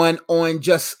on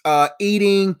just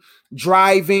eating,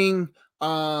 driving,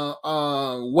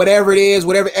 whatever it is,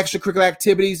 whatever extracurricular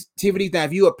activities. Now,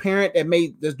 if you a parent that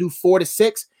let's do 4 to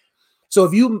 6. So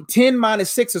if you 10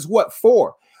 minus 6 is what?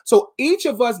 4. So each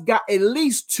of us got at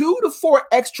least 2 to 4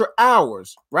 extra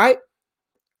hours, right,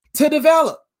 to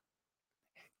develop.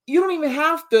 You don't even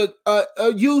have to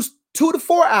use 2 to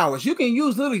 4 hours. You can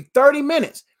use literally 30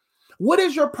 minutes. What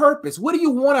is your purpose? What do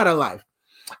you want out of life?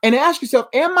 And ask yourself,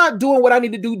 am I doing what I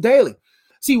need to do daily?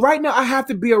 See, right now, I have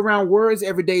to be around words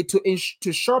every day to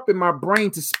sharpen my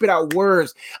brain to spit out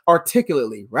words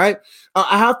articulately, right?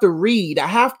 I have to read. I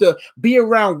have to be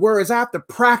around words. I have to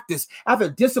practice. I have to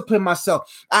discipline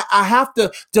myself. I have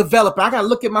to develop. I got to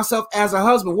look at myself as a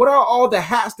husband. What are all the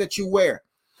hats that you wear?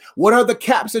 What are the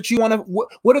caps that you want to,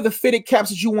 what are the fitted caps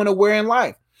that you want to wear in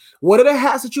life? What are the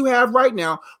hats that you have right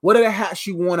now? What are the hats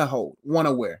you want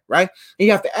to wear, right? And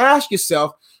you have to ask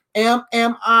yourself, am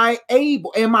I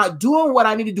doing what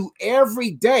I need to do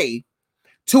every day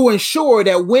to ensure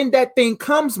that when that thing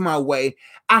comes my way,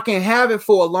 I can have it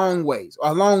for a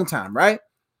long time, right?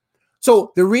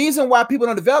 So the reason why people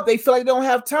don't develop, they feel like they don't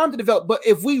have time to develop. But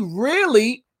if we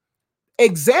really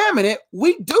examine it,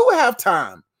 we do have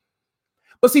time.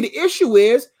 But see, the issue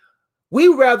is we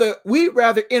rather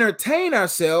entertain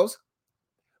ourselves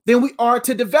than we are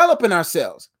to develop in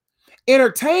ourselves.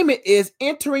 Entertainment is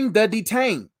entering the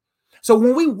detained. So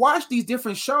when we watch these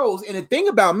different shows, and the thing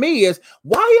about me is,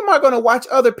 why am I going to watch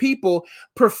other people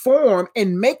perform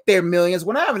and make their millions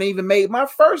when I haven't even made my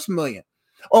first million?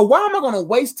 Or why am I going to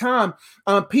waste time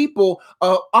on people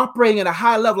operating at a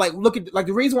high level? Like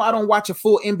the reason why I don't watch a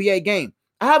full NBA game.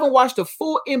 I haven't watched a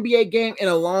full NBA game in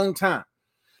a long time.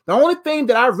 The only thing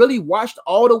that I really watched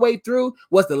all the way through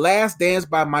was The Last Dance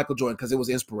by Michael Jordan because it was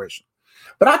inspirational.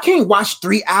 But I can't watch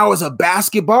 3 hours of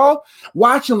basketball,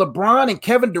 watching LeBron and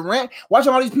Kevin Durant,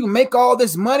 watching all these people make all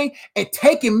this money and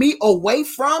taking me away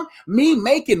from me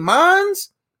making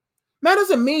mines. That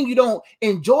doesn't mean you don't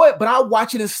enjoy it, but I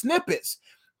watch it in snippets.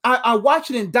 I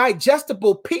watch it in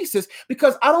digestible pieces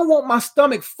because I don't want my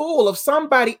stomach full of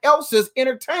somebody else's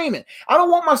entertainment. I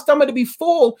don't want my stomach to be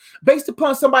full based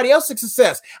upon somebody else's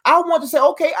success. I want to say,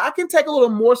 okay, I can take a little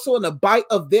morsel and a bite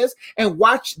of this and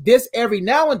watch this every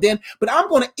now and then, but I'm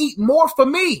going to eat more for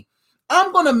me.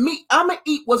 I'm going to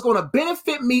eat what's going to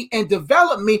benefit me and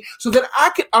develop me so that I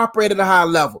can operate at a high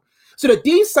level. So that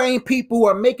these same people who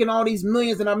are making all these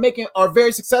millions and are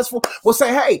very successful will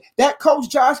say, hey, that Coach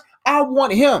Josh, I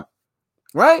want him,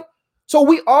 right? So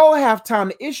we all have time.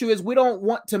 The issue is we don't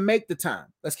want to make the time.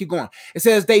 Let's keep going. It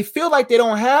says they feel like they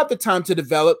don't have the time to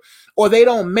develop or they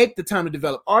don't make the time to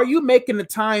develop. Are you making the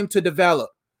time to develop?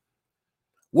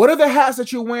 What are the hats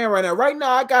that you're wearing right now? Right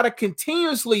now, I got to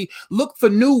continuously look for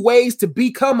new ways to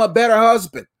become a better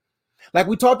husband. Like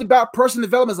we talked about, personal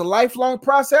development is a lifelong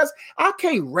process. I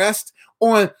can't rest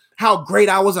on how great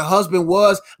I was a husband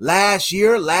was last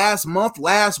year, last month,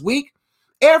 last week.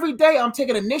 Every day I'm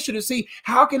taking initiative to see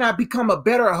how can I become a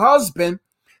better husband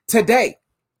today?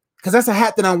 Because that's a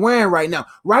hat that I'm wearing right now.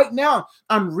 Right now,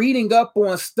 I'm reading up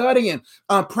on studying,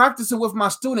 practicing with my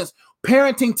students,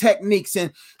 parenting techniques,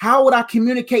 and how would I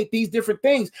communicate these different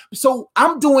things. So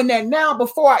I'm doing that now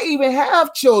before I even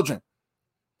have children.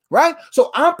 Right?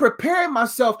 So I'm preparing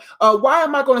myself. Why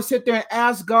am I going to sit there and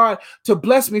ask God to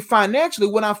bless me financially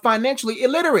when I'm financially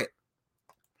illiterate?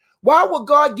 Why would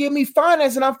God give me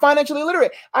finance and I'm financially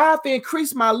illiterate? I have to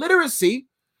increase my literacy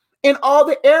in all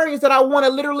the areas that I want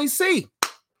to literally see.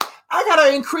 I got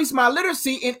to increase my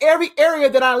literacy in every area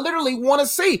that I literally want to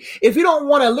see. If you don't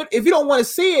want to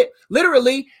see it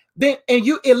literally, then and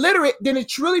you illiterate, then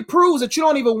it really proves that you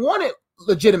don't even want it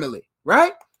legitimately,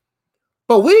 right?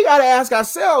 But we got to ask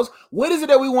ourselves, what is it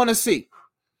that we want to see?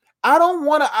 That's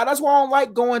why I don't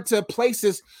like going to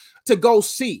places to go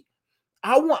see.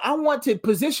 I want to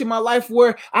position my life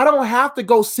where I don't have to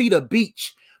go see the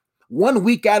beach 1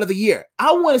 week out of the year.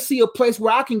 I want to see a place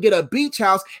where I can get a beach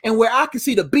house and where I can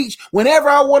see the beach whenever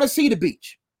I want to see the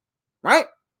beach, right?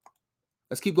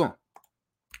 Let's keep going.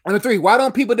 Number 3, why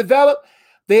don't people develop?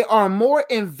 They are more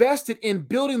invested in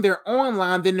building their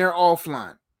online than their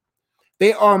offline.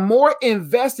 They are more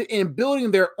invested in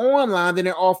building their online than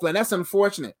their offline. That's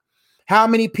unfortunate. How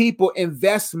many people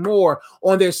invest more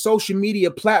on their social media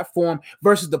platform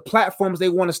versus the platforms they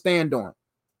want to stand on,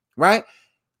 right?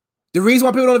 The reason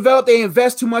why people don't develop, they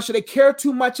invest too much, or they care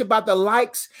too much about the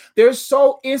likes. They're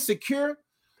so insecure.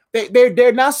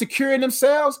 They're not secure in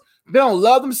themselves. They don't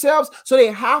love themselves, so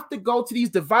they have to go to these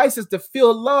devices to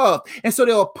feel love. And so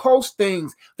they'll post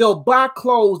things, they'll buy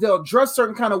clothes, they'll dress a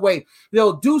certain kind of way,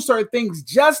 they'll do certain things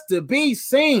just to be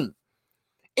seen.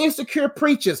 Insecure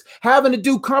preachers having to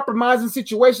do compromising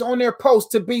situations on their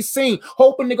posts to be seen,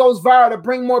 hoping it goes viral to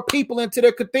bring more people into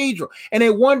their cathedral. And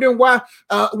they're wondering why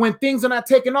when things are not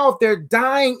taking off, they're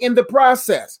dying in the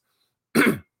process.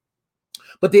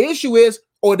 But the issue is,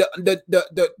 or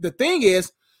the thing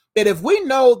is, that if we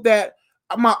know that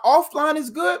my offline is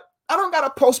good, I don't got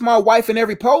to post my wife in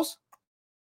every post.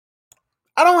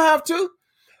 I don't have to.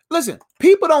 Listen,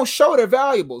 people don't show their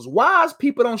valuables. Wise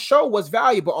people don't show what's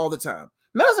valuable all the time.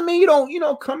 That doesn't mean you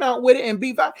don't come out with it and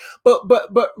be valuable.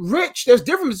 But rich, there's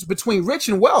difference between rich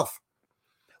and wealth.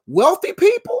 Wealthy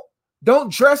people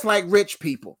don't dress like rich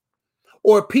people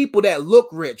or people that look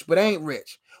rich but ain't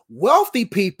rich. Wealthy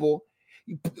people,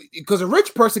 because a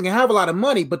rich person can have a lot of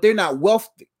money, but they're not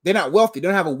wealthy. They're not wealthy. They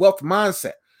don't have a wealth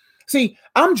mindset. See,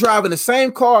 I'm driving the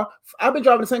same car. I've been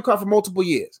driving the same car for multiple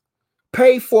years,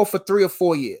 paid for 3 or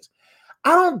 4 years. I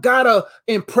don't gotta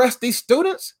impress these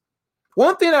students.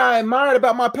 One thing I admired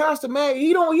about my pastor, man,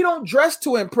 he don't dress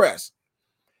to impress.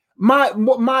 My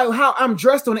how I'm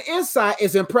dressed on the inside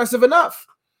is impressive enough.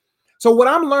 So what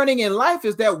I'm learning in life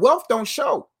is that wealth don't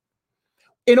show.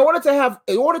 In order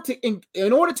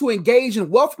to engage in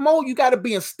wealth mode, you got to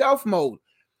be in stealth mode.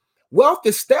 Wealth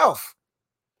is stealth.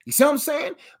 You see what I'm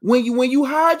saying? When you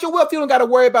hide your wealth, you don't got to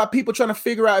worry about people trying to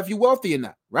figure out if you're wealthy or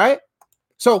not, right?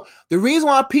 So the reason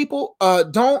why people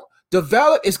don't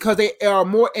develop is because they are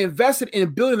more invested in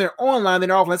building their online than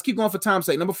their offline. Let's keep going for time's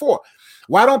sake. Number 4,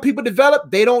 why don't people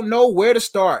develop? They don't know where to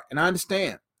start. And I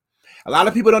understand. A lot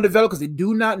of people don't develop because they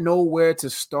do not know where to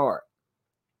start.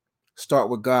 Start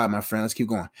with God, my friend. Let's keep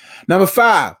going. Number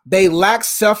 5, they lack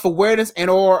self-awareness and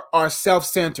or are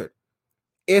self-centered.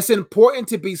 It's important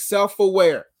to be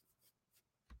self-aware.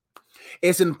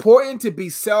 It's important to be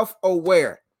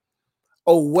self-aware.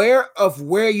 aware of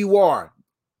where you are.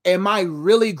 Am I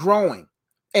really growing?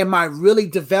 Am I really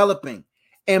developing?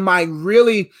 Am I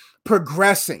really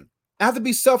progressing? I have to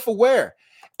be self-aware.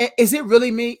 Is it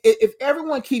really me? If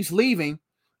everyone keeps leaving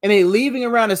and they leaving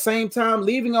around the same time,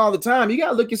 leaving all the time, you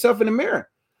got to look yourself in the mirror.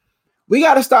 We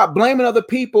got to stop blaming other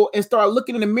people and start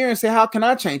looking in the mirror and say, how can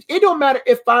I change? It don't matter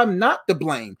if I'm not to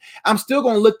blame. I'm still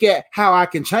going to look at how I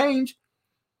can change.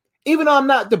 Even though I'm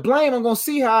not to blame, I'm going to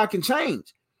see how I can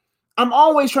change. I'm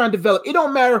always trying to develop. It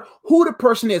don't matter who the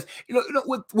person is.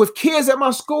 With kids at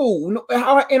my school,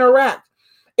 how I interact.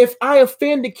 If I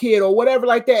offend a kid or whatever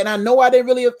like that, and I know I didn't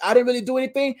really do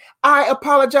anything, I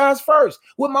apologize first.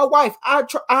 With my wife, I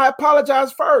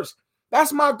apologize first.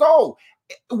 That's my goal.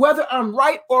 Whether I'm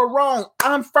right or wrong,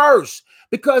 I'm first,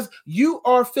 because you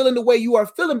are feeling the way you are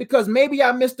feeling because maybe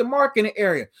I missed the mark in the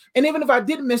area. And even if I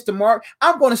didn't miss the mark,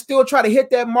 I'm going to still try to hit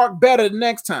that mark better the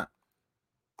next time.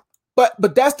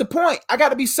 But that's the point. I got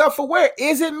to be self-aware.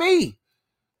 Is it me?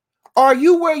 Are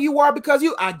you where you are because of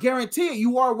you? I guarantee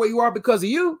you are where you are because of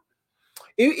you.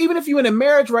 Even if you're in a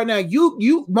marriage right now,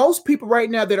 most people right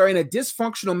now that are in a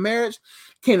dysfunctional marriage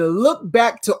can look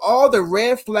back to all the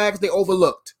red flags they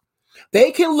overlooked.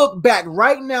 They can look back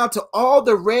right now to all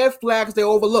the red flags they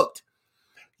overlooked.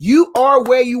 You are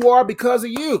where you are because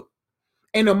of you.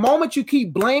 And the moment you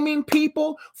keep blaming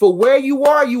people for where you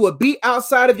are, you will be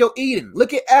outside of your Eden.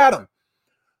 Look at Adam.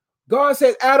 God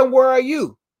said, Adam, where are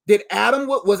you?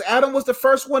 Was Adam the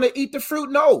first one to eat the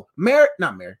fruit? No,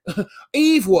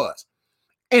 Eve was.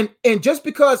 And just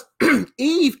because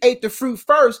Eve ate the fruit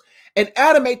first and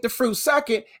Adam ate the fruit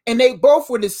second, and they both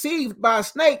were deceived by a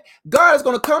snake, God is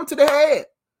going to come to the head.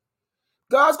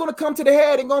 God's going to come to the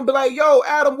head and going to be like, yo,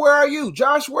 Adam, where are you?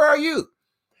 Josh, where are you?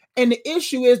 And the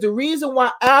issue is the reason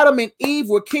why Adam and Eve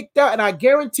were kicked out. And I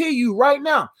guarantee you right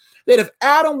now that if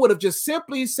Adam would have just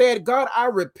simply said, God, I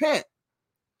repent.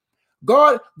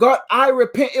 God, I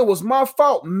repent. It was my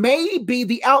fault. Maybe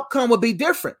the outcome would be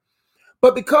different.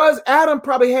 But because Adam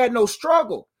probably had no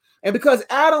struggle, and because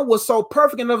Adam was so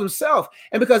perfect in of himself,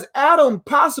 and because Adam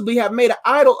possibly had made an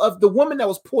idol of the woman that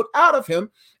was pulled out of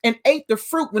him and ate the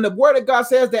fruit, when the word of God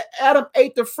says that Adam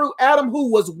ate the fruit, Adam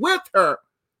who was with her,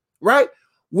 right,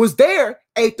 was there,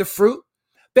 ate the fruit,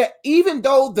 that even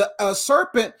though the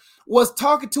serpent was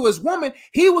talking to his woman,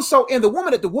 he was so in the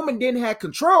woman that the woman didn't have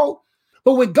control.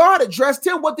 But when God addressed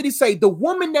him, what did he say? The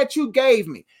woman that you gave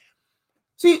me.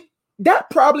 See, that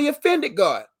probably offended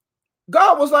God.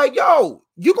 God was like, yo,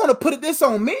 you're going to put this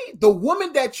on me, the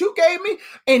woman that you gave me?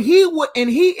 And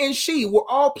he and she were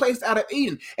all placed out of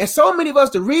Eden. And so many of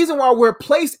us, the reason why we're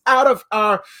placed out of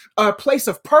our place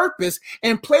of purpose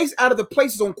and placed out of the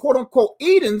places on quote unquote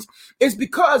Edens is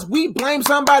because we blame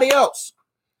somebody else.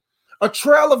 A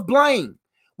trail of blame,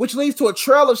 which leads to a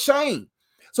trail of shame.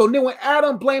 So then when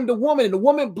Adam blamed the woman and the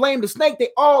woman blamed the snake, they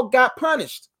all got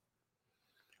punished.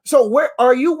 So where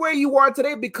are you are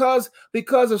today because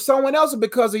of someone else or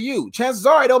because of you? Chances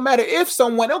are it don't matter if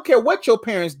someone, I don't care what your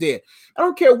parents did. I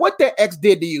don't care what their ex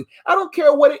did to you. I don't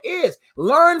care what it is.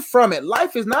 Learn from it.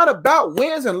 Life is not about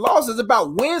wins and losses. It's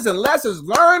about wins and lessons.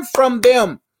 Learn from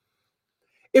them.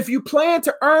 If you plan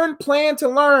to earn, plan to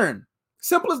learn.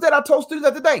 Simple as that. I told students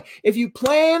the other day. If you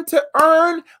plan to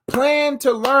earn, plan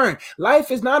to learn.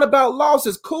 Life is not about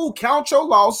losses. Cool. Count your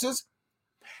losses.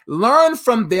 Learn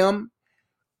from them.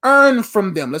 Earn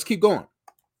from them. Let's keep going.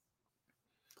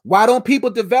 Why don't people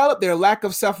develop? Their lack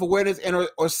of self-awareness and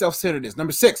or self-centeredness.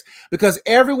 Number 6, because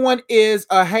everyone is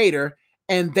a hater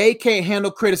and they can't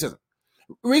handle criticism.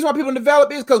 The reason why people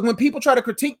develop is because when people try to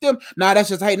critique them, that's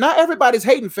just hate. Not everybody's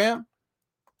hating, fam.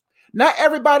 Not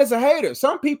everybody's a hater.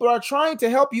 Some people are trying to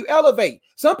help you elevate.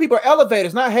 Some people are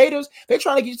elevators, not haters. They're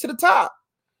trying to get you to the top.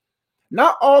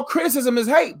 Not all criticism is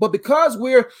hate, but because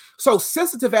we're so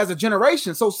sensitive as a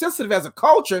generation, so sensitive as a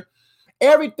culture,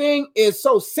 everything is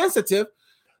so sensitive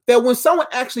that when someone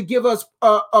actually gives us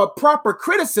a proper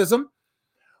criticism,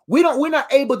 we're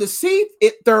not able to see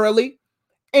it thoroughly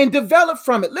and develop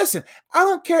from it. Listen, I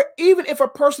don't care even if a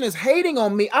person is hating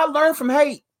on me. I learn from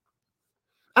hate.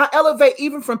 I elevate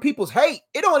even from people's hate.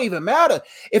 It don't even matter.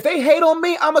 If they hate on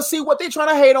me, I'm going to see what they're trying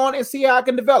to hate on and see how I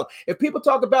can develop. If people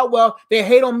talk about, well, they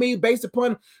hate on me based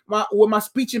upon my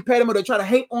speech impediment, they try to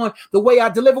hate on the way I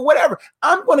deliver, whatever,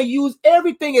 I'm going to use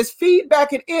everything as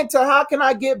feedback and into how can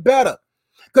I get better?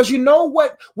 Because you know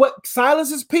what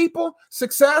silences people?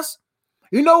 Success.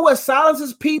 You know what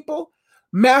silences people?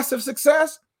 Massive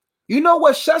success. You know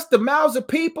what shuts the mouths of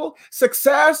people?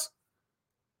 Success.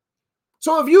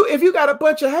 So if you got a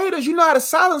bunch of haters, you know how to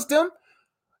silence them.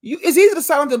 It's easy to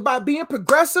silence them by being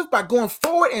progressive, by going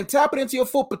forward and tapping into your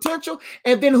full potential.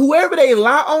 And then whoever they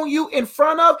lie on you in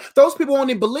front of, those people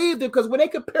only believe them because when they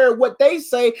compare what they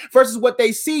say versus what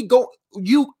they see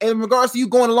you in regards to you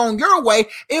going along your way,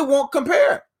 it won't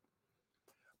compare.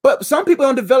 But some people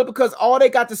don't develop because all they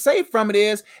got to say from it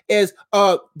is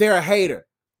they're a hater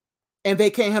and they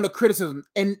can't handle criticism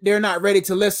and they're not ready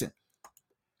to listen.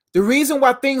 The reason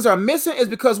why things are missing is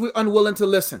because we're unwilling to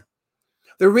listen.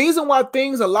 The reason why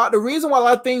a lot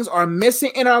of things are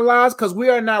missing in our lives because we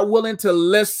are not willing to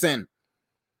listen.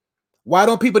 Why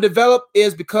don't people develop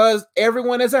is because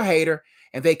everyone is a hater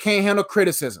and they can't handle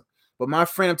criticism. But my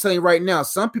friend, I'm telling you right now,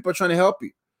 some people are trying to help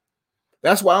you.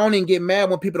 That's why I don't even get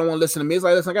mad when people don't want to listen to me. It's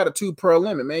like, listen, I got a 2 pearl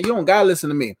limit, man. You don't got to listen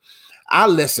to me. I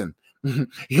listen. You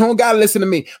don't got to listen to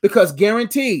me because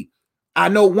guaranteed, I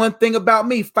know one thing about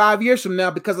me 5 years from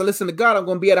now, because I listen to God, I'm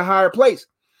going to be at a higher place.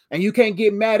 And you can't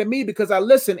get mad at me because I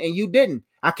listened and you didn't.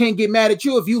 I can't get mad at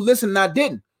you if you listened and I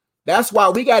didn't. That's why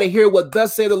we got to hear what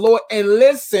thus say the Lord and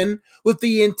listen with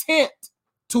the intent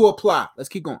to apply. Let's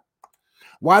keep going.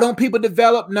 Why don't people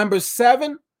develop? Number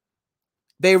 7,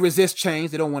 they resist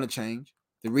change. They don't want to change.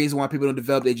 The reason why people don't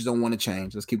develop, they just don't want to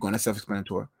change. Let's keep going. That's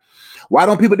self-explanatory. Why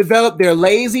don't people develop? They're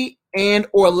lazy and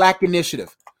or lack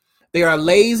initiative. They are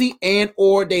lazy and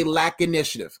or they lack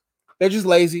initiative. They're just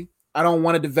lazy. I don't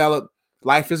want to develop.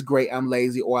 Life is great. I'm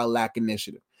lazy or I lack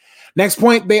initiative. Next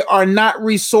point, they are not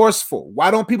resourceful.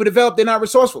 Why don't people develop? They're not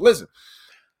resourceful. Listen,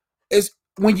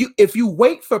 if you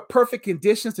wait for perfect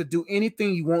conditions to do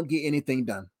anything, you won't get anything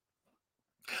done.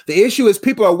 The issue is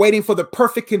people are waiting for the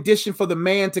perfect condition for the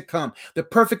man to come, the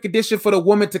perfect condition for the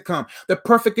woman to come, the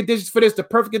perfect conditions for this, the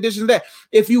perfect conditions that.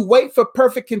 If you wait for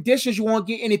perfect conditions, you won't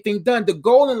get anything done. The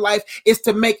goal in life is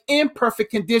to make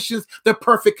imperfect conditions the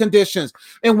perfect conditions.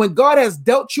 And when God has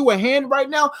dealt you a hand right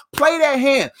now, play that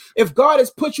hand. If God has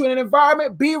put you in an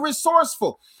environment, be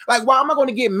resourceful. Like, why am I going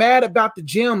to get mad about the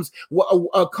gyms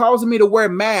causing me to wear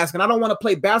masks and I don't want to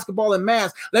play basketball in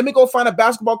masks? Let me go find a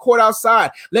basketball court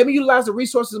outside. Let me utilize the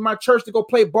resources of my church to go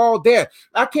play ball there.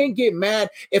 I can't get mad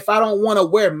if I don't want to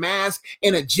wear masks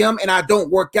in a gym and I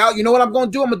don't work out. You know what I'm going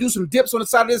to do? I'm going to do some dips on the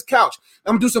side of this couch.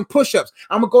 I'm going to do some push-ups.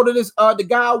 I'm going to go to this, the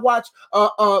guy I watch,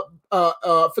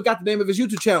 forgot the name of his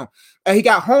YouTube channel. He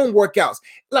got home workouts.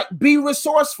 Like, be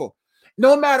resourceful.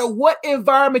 No matter what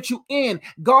environment you're in,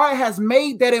 God has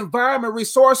made that environment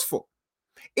resourceful.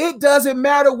 It doesn't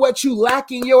matter what you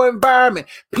lack in your environment.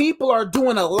 People are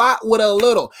doing a lot with a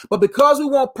little. But because we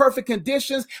want perfect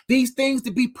conditions, these things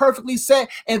to be perfectly set,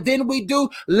 and then we do,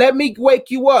 let me wake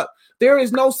you up. There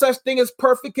is no such thing as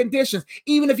perfect conditions.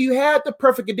 Even if you had the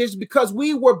perfect conditions, because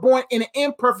we were born in an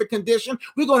imperfect condition,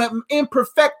 we're going to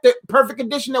imperfect the perfect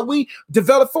condition that we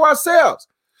develop for ourselves.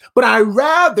 But I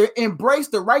rather embrace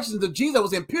the righteousness of Jesus that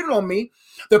was imputed on me,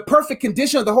 the perfect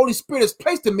condition of the Holy Spirit is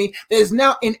placed in me that is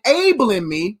now enabling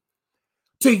me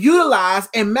to utilize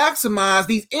and maximize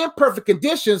these imperfect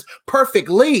conditions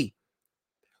perfectly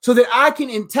so that I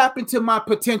can tap into my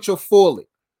potential fully,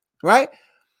 right?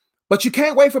 But you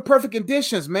can't wait for perfect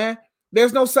conditions, man.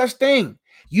 There's no such thing.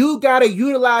 You got to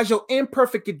utilize your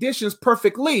imperfect conditions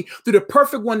perfectly through the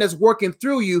perfect one that's working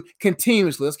through you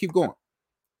continuously. Let's keep going.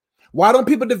 Why don't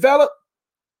people develop?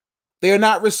 They are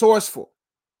not resourceful.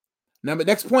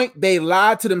 Next point, they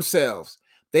lie to themselves.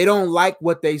 They don't like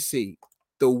what they see.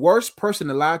 The worst person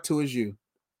to lie to is you.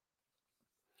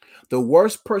 The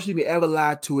worst person you ever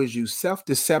lied to is you.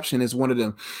 Self-deception is one of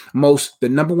the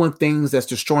number one things that's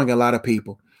destroying a lot of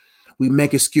people. We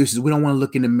make excuses. We don't want to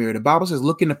look in the mirror. The Bible says,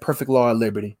 look in the perfect law of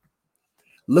liberty.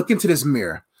 Look into this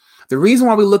mirror. The reason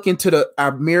why we look into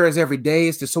our mirrors every day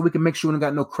is so we can make sure we don't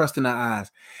got no crust in our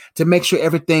eyes, to make sure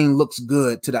everything looks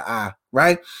good to the eye,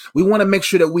 right? We want to make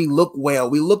sure that we look well.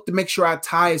 We look to make sure our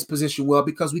tie is positioned well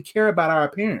because we care about our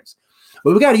appearance.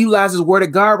 But we got to utilize this word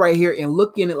of God right here and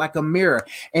look in it like a mirror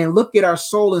and look at our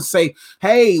soul and say,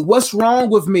 hey, what's wrong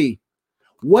with me?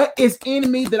 What is in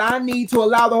me that I need to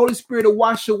allow the Holy Spirit to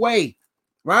wash away,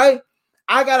 right?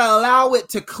 I got to allow it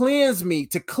to cleanse me,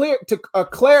 to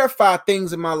clarify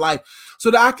things in my life so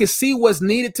that I can see what's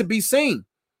needed to be seen,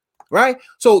 right?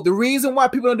 So the reason why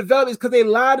people don't develop is because they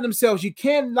lie to themselves. You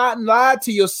cannot lie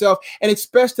to yourself and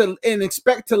expect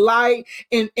to lie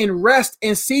in rest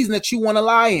and season that you want to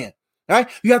lie in, right?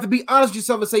 You have to be honest with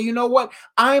yourself and say, you know what?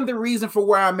 I am the reason for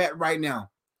where I'm at right now.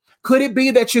 Could it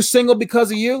be that you're single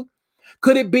because of you?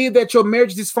 Could it be that your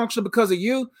marriage is dysfunctional because of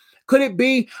you? Could it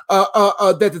be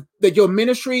that your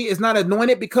ministry is not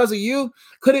anointed because of you?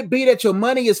 Could it be that your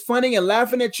money is funny and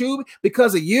laughing at you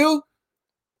because of you?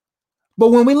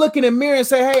 But when we look in the mirror and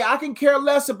say, hey, I can care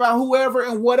less about whoever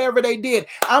and whatever they did.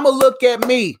 I'm going to look at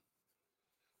me.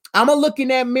 I'm going to look in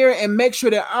that mirror and make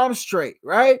sure that I'm straight,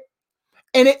 right?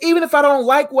 And even if I don't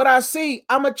like what I see,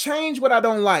 I'm going to change what I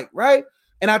don't like, right?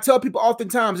 And I tell people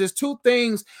oftentimes there's two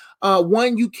things.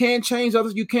 One, you can change,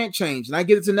 others you can't change. And I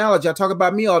get this analogy. I talk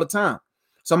about me all the time.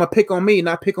 So I'm going to pick on me,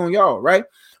 not pick on y'all, right?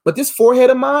 But this forehead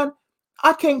of mine,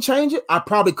 I can't change it. I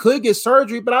probably could get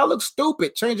surgery, but I look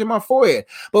stupid changing my forehead.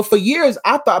 But for years,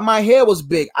 I thought my head was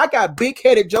big. I got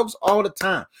big-headed jokes all the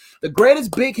time. The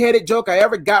greatest big-headed joke I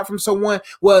ever got from someone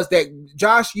was that,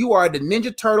 Josh, you are the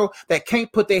Ninja Turtle that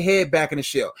can't put their head back in the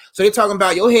shell. So they're talking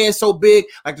about your head so big,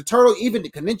 like the turtle, even the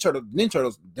Ninja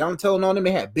Turtles, don't tell on them,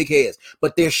 they have big heads,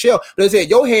 but their shell, they said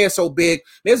your head's so big,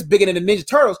 it's bigger than the Ninja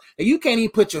Turtles, and you can't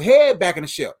even put your head back in the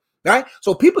shell. Right?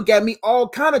 So people got me all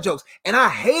kind of jokes, and I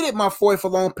hated my forehead for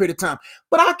a long period of time,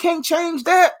 but I can't change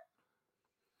that.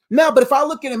 Now, but if I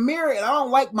look in the mirror and I don't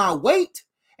like my weight,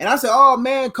 and I say, oh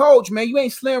man, coach, man, you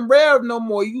ain't Slim Rev no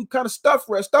more. You kind of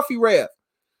stuffy Rev,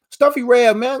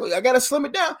 man. I got to slim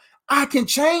it down. I can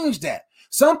change that.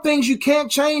 Some things you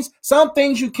can't change, some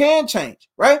things you can change,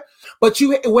 right? But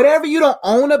whatever you don't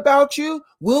own about you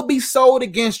will be sold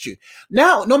against you.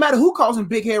 Now, no matter who calls him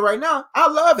big head right now, I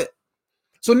love it.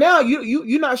 So now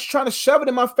you're not trying to shove it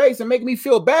in my face and make me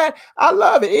feel bad. I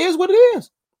love it. It is what it is,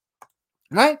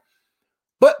 right?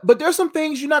 But there's some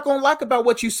things you're not going to like about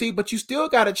what you see, but you still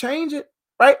got to change it,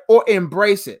 right? Or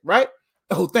embrace it, right?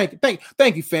 Oh, thank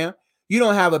you, fam. You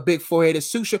don't have a big forehead. It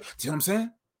suits you. See what I'm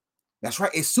saying? That's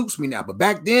right. It suits me now. But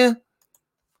back then,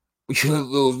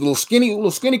 little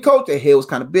skinny coat, that head was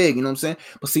kind of big, you know what I'm saying?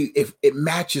 But see, if it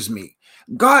matches me,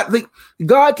 God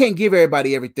can't give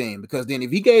everybody everything, because then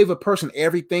if he gave a person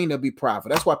everything, they'll be prideful.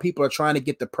 That's why people are trying to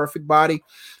get the perfect body,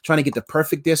 trying to get the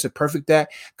perfect this or perfect that,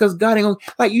 because God ain't gonna,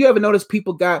 like, you ever notice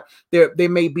people they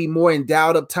may be more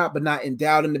endowed up top, but not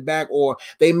endowed in the back, or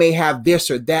they may have this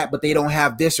or that, but they don't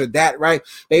have this or that, right?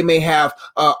 They may have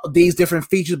these different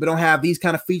features, but don't have these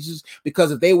kind of features,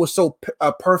 because if they were so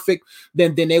perfect,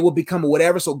 then they will become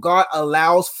whatever. So God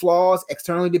allows flaws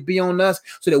externally to be on us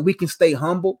so that we can stay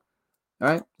humble. All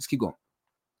right, let's keep going.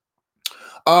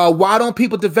 Why don't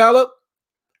people develop?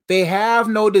 They have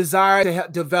no desire to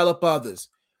develop others.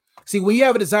 See, when you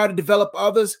have a desire to develop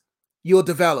others, you'll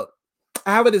develop.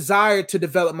 I have a desire to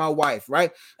develop my wife,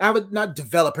 right? Not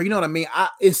develop her, you know what I mean? I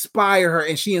inspire her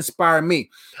and she inspired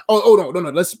me. Oh, no.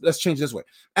 Let's change this way.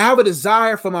 I have a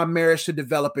desire for my marriage to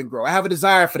develop and grow. I have a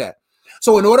desire for that.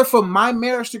 So in order for my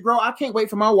marriage to grow, I can't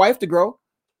wait for my wife to grow.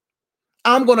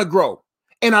 I'm going to grow.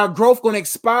 And our growth going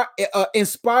to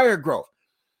inspire growth.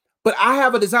 But I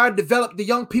have a desire to develop the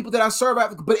young people that I serve.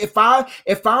 But if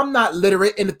I'm not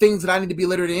literate in the things that I need to be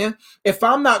literate in, if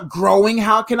I'm not growing,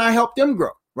 how can I help them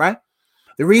grow, right?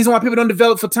 The reason why people don't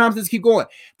develop for times, let's keep going.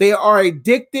 They are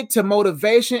addicted to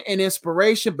motivation and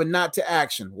inspiration, but not to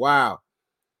action. Wow.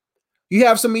 You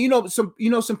have some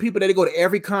people that they go to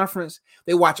every conference.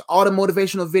 They watch all the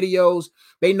motivational videos.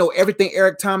 They know everything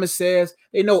Eric Thomas says.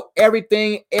 They know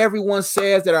everything everyone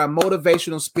says that are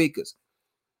motivational speakers.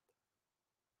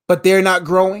 But they're not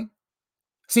growing.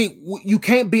 See, you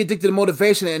can't be addicted to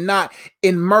motivation and not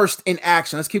immersed in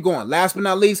action. Let's keep going. Last but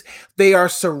not least, they are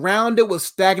surrounded with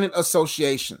stagnant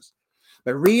associations.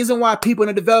 The reason why people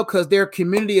don't develop, because their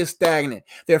community is stagnant.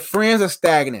 Their friends are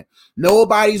stagnant.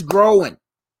 Nobody's growing.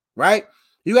 Right?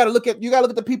 You got to look at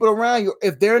the people around you.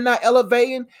 If they're not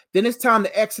elevating, then it's time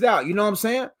to exit out. You know what I'm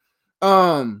saying?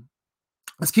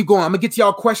 Let's keep going. I'm gonna get to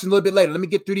y'all questions a little bit later. Let me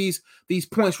get through these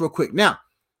points real quick. Now,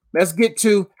 let's get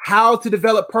to how to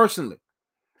develop personally.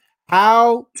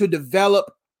 How to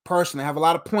develop personally. I have a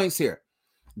lot of points here.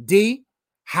 D,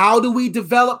 how do we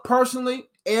develop personally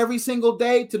every single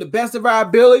day to the best of our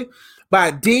ability?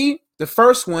 By D, the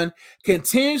first one,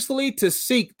 continuously to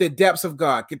seek the depths of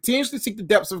God. Continuously seek the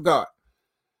depths of God.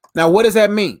 Now, what does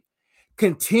that mean?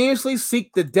 Continuously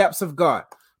seek the depths of God.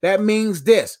 That means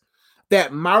this,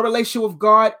 that my relationship with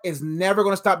God is never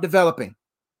going to stop developing.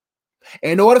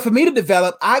 In order for me to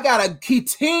develop, I got to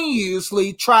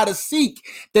continuously try to seek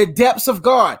the depths of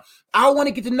God. I want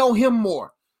to get to know him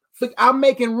more. I'm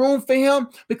making room for him,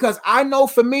 because I know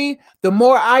for me, the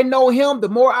more I know him, the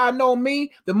more I know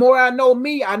me, the more I know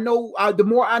me, the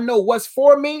more I know what's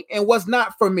for me and what's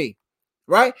not for me.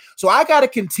 Right? So I got to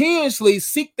continuously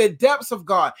seek the depths of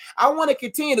God. I want to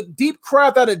continue to deep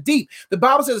craft out of deep. The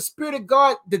Bible says the Spirit of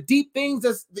God, the deep things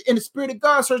that's in the Spirit of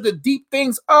God, search the deep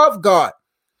things of God.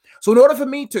 So in order for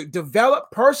me to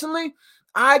develop personally,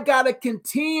 I got to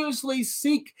continuously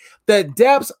seek the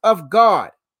depths of God.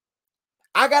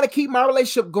 I got to keep my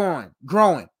relationship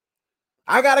growing.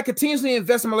 I got to continuously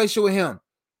invest in my relationship with him.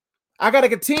 I got to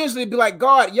continuously be like,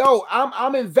 God, yo,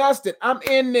 I'm invested. I'm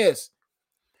in this.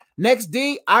 Next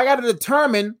D, I got to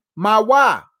determine my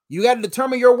why. You got to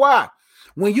determine your why.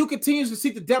 When you continue to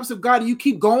seek the depths of God and you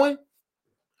keep going,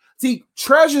 see,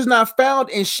 treasure is not found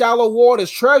in shallow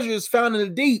waters. Treasure is found in the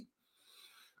deep.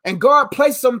 And God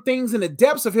placed some things in the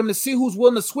depths of him to see who's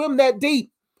willing to swim that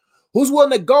deep, who's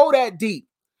willing to go that deep.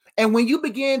 And when you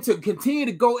begin to continue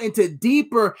to go into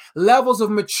deeper levels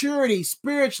of maturity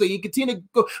spiritually, you continue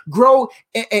to grow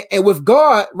and with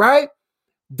God, right?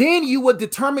 Then you would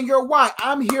determine your why.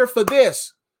 I'm here for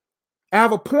this. I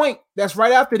have a point that's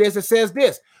right after this. It says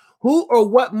this: who or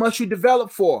what must you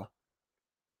develop for?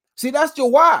 See, that's your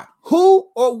why. Who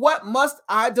or what must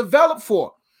I develop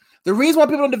for? The reason why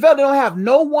people don't develop, they don't have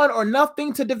no one or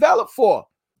nothing to develop for.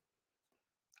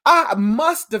 I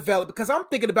must develop because I'm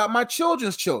thinking about my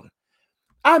children's children.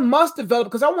 I must develop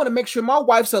because I want to make sure my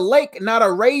wife's a lake, not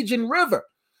a raging river.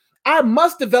 I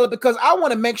must develop because I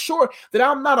want to make sure that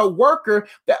I'm not a worker,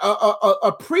 that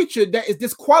a preacher that is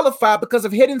disqualified because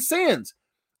of hidden sins.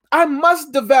 I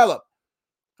must develop,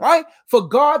 right? For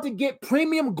God to get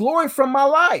premium glory from my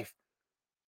life.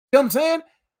 You know what I'm saying?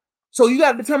 So you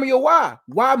got to determine your why.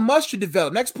 Why must you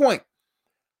develop? Next point.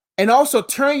 And also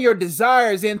turn your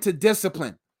desires into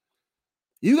discipline.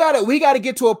 We got to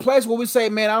get to a place where we say,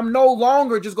 man, I'm no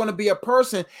longer just going to be a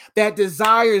person that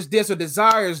desires this or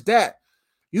desires that.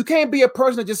 You can't be a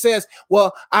person that just says,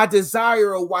 well, I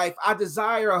desire a wife, I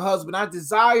desire a husband, I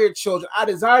desire children, I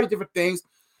desire different things,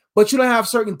 but you don't have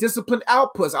certain disciplined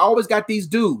outputs. I always got these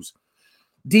DOs.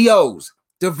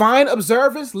 Divine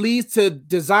observance leads to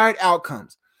desired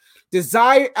outcomes.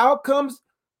 Desired outcomes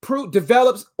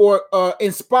develops or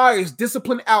inspires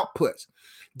disciplined outputs.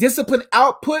 Disciplined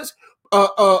outputs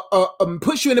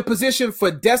puts you in a position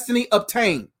for destiny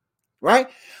obtained, right?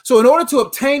 So in order to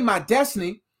obtain my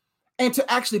destiny, and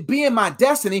to actually be in my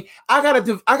destiny, I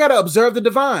gotta observe the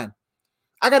divine.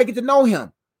 I gotta get to know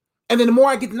him. And then the more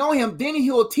I get to know him, then he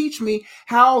will teach me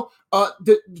how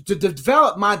to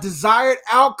develop my desired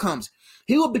outcomes.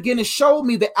 He will begin to show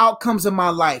me the outcomes of my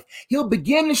life. He'll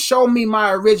begin to show me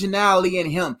my originality in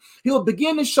him. He'll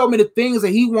begin to show me the things that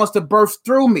he wants to birth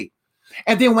through me.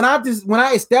 And then when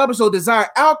I establish those desired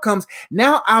outcomes,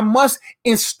 now I must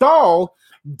install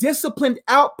disciplined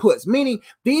outputs, meaning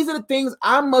these are the things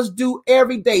I must do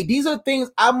every day. These are the things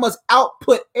I must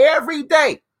output every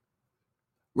day,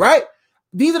 right?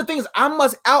 These are the things I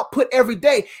must output every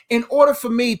day in order for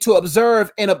me to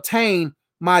observe and obtain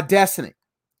my destiny,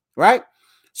 right?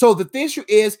 So the issue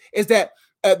is that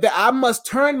I must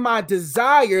turn my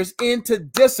desires into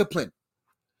discipline.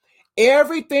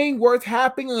 Everything worth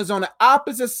happening is on the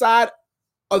opposite side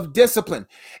of discipline.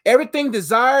 Everything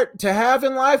desired to have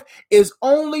in life is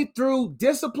only through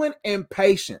discipline and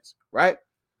patience, right?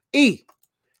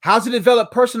 How to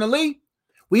develop personally?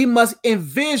 We must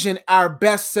envision our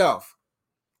best self.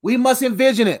 We must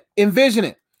envision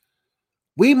it.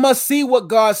 We must see what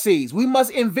God sees. We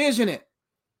must envision it.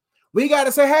 We got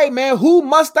to say, hey, man, who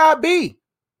must I be?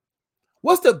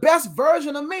 What's the best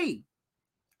version of me?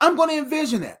 I'm going to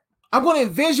envision it. I'm going to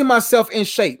envision myself in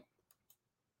shape.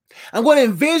 I'm going to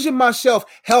envision myself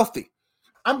healthy.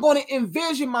 I'm going to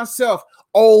envision myself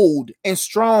old and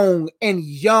strong and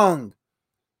young.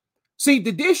 See,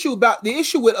 the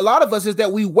issue with a lot of us is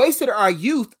that we wasted our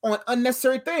youth on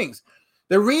unnecessary things.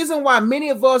 The reason why many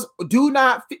of us do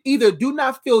not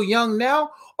feel young now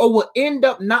or will end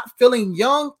up not feeling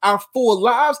young our full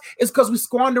lives is because we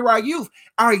squander our youth.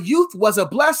 Our youth was a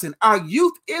blessing. Our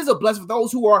youth is a blessing for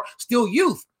those who are still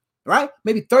youth. Right?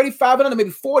 Maybe 35 and under,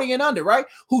 maybe 40 and under, right?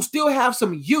 Who still have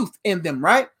some youth in them,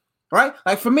 right? Right?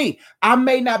 Like for me, I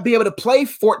may not be able to play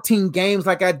 14 games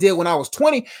like I did when I was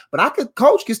 20, but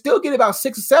coach can still get about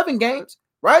 6 or 7 games,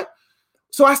 right?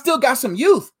 So I still got some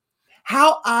youth.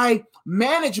 How I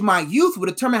manage my youth will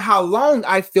determine how long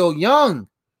I feel young,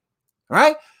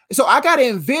 right? So I got to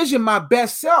envision my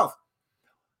best self.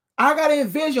 I got to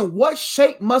envision what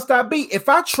shape must I be. If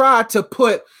I try to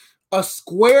put a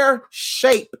square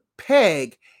shape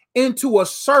peg into a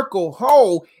circle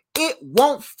hole, it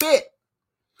won't fit.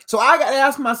 So I got to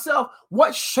ask myself,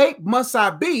 what shape must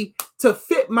I be to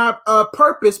fit my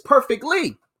purpose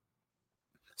perfectly?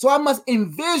 So I must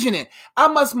envision it. I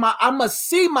must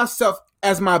see myself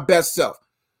as my best self.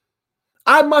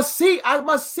 I must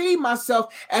see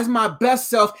myself as my best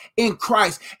self in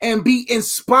Christ and be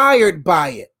inspired by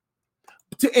it.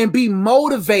 And be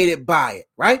motivated by it,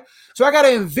 right? So I got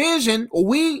to envision,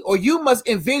 or you must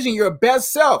envision your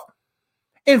best self.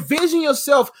 Envision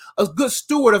yourself a good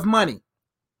steward of money,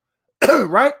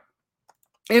 right?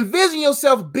 Envision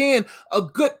yourself being a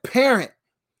good parent.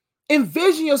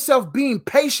 Envision yourself being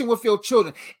patient with your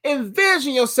children.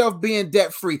 Envision yourself being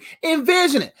debt-free.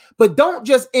 Envision it, but don't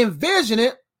just envision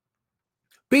it.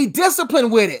 Be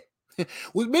disciplined with it.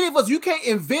 With many of us, you can't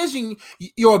envision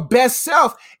your best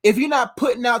self if you're not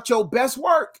putting out your best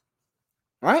work.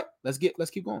 All right, let's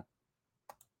keep going.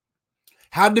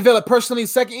 How to develop personally.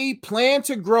 Second E, plan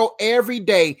to grow every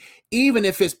day, even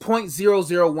if it's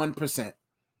 0.001%.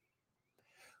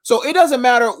 So it doesn't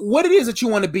matter what it is that you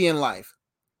want to be in life.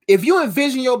 If you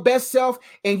envision your best self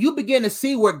and you begin to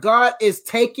see where God is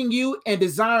taking you and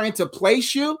desiring to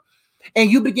place you,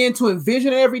 and you begin to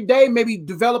envision it every day, maybe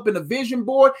developing a vision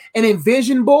board, an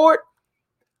envision board.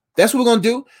 That's what we're going to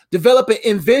do. Develop an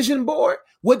envision board.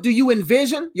 What do you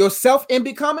envision yourself in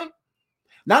becoming?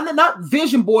 Not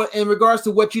vision board in regards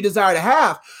to what you desire to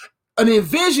have. An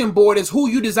envision board is who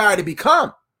you desire to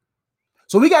become.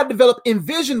 So we got to develop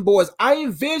envision boards. I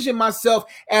envision myself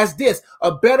as this,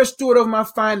 a better steward of my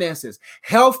finances,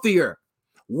 healthier,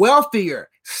 wealthier,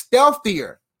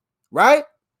 stealthier, right?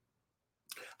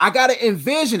 I got to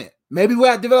envision it. Maybe we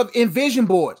got to develop envision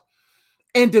boards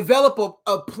and develop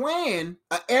a plan,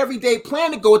 an everyday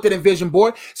plan to go with that envision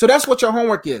board. So that's what your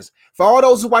homework is. For all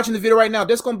those who are watching the video right now,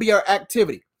 that's going to be our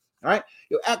activity. All right.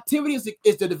 Your activity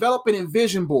is to develop an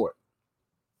envision board.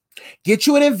 Get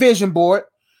you an envision board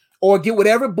or get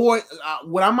whatever board.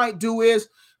 What I might do is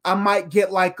I might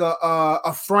get like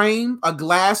a frame, a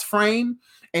glass frame,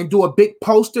 and do a big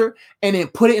poster and then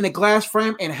put it in a glass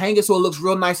frame and hang it so it looks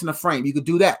real nice in the frame. You could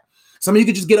do that. Some of you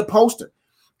could just get a poster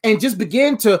and just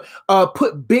begin to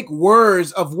put big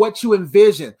words of what you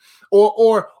envision,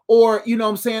 or you know what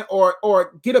I'm saying,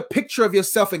 or get a picture of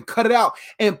yourself and cut it out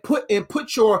and put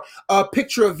your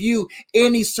picture of you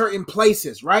in these certain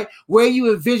places, right? Where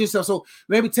you envision yourself. So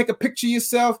maybe take a picture of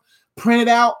yourself, print it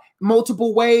out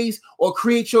multiple ways, or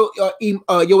create your little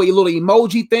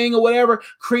emoji thing or whatever.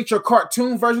 Create your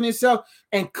cartoon version of yourself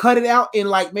and cut it out in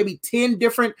like maybe 10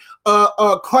 different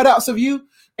cutouts of you.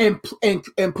 And put a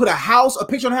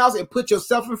picture on a house, and put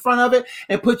yourself in front of it,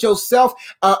 and put yourself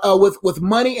with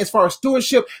money as far as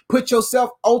stewardship. Put yourself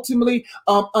ultimately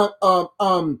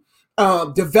developing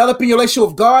your relationship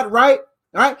with God, right?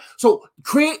 All right. So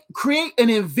create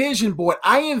an envision board.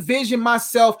 I envision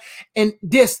myself in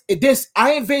this.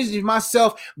 I envision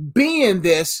myself being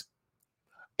this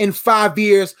in 5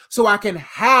 years, so I can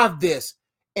have this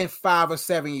in 5 or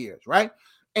 7 years, right?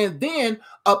 And then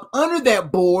up under that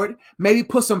board, maybe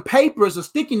put some papers or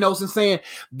sticky notes and saying,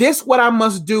 this is what I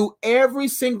must do every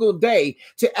single day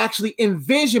to actually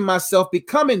envision myself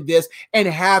becoming this and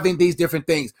having these different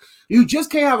things. You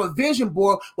just can't have a vision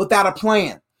board without a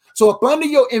plan. So up under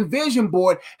your envision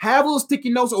board, have little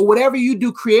sticky notes or whatever you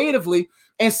do creatively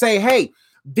and say, hey,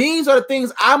 these are the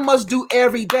things I must do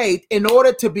every day in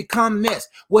order to become this.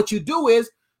 What you do is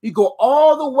you go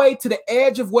all the way to the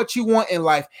edge of what you want in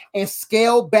life and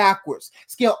scale backwards.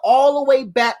 Scale all the way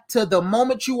back to the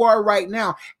moment you are right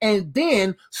now, and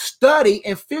then study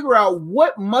and figure out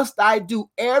what must I do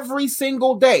every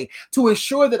single day to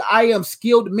ensure that I am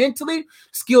skilled mentally,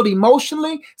 skilled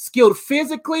emotionally, skilled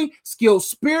physically, skilled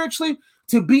spiritually,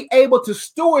 to be able to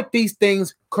steward these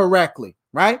things correctly,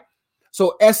 right?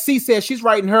 So SC says she's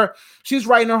writing her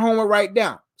homework right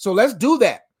now. So let's do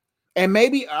that. And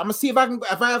maybe I'm gonna see if I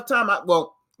have time.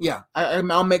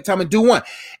 I'll make time and do one.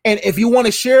 And if you want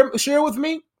to share with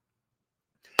me,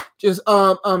 just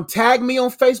tag me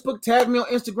on Facebook, tag me on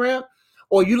Instagram,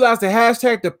 or utilize the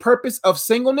hashtag the purpose of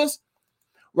singleness,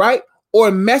 right? Or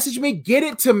message me, get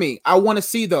it to me. I want to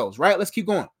see those, right? Let's keep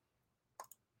going.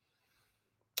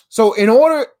 So in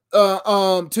order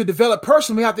to develop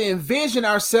personally, we have to envision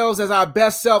ourselves as our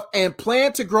best self and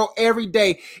plan to grow every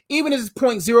day, even if it's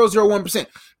 0.001%.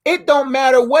 It don't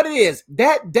matter what it is.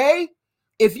 That day,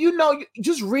 if you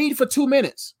just read for 2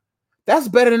 minutes. That's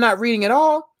better than not reading at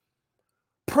all.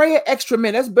 Pray an extra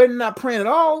minute. That's better than not praying at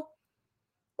all.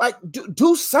 Like,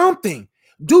 do something.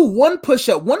 Do one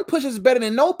push-up. One push-up is better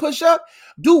than no push-up.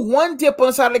 Do one dip on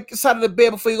the side of the bed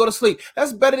before you go to sleep.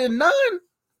 That's better than none.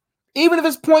 Even if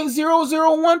it's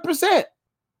 0.001%.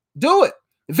 Do it.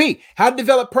 V, how to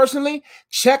develop personally?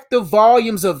 Check the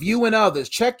volumes of you and others.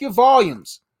 Check your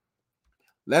volumes.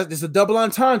 This is a double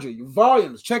entendre. Your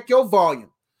volumes. Check your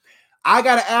volume. I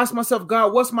got to ask myself,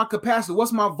 God, what's my capacity?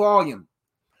 What's my volume?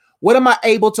 What am I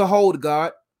able to hold,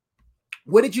 God?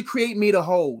 What did you create me to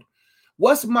hold?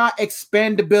 What's my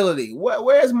expandability?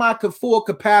 Where is my full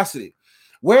capacity?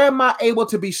 Where am I able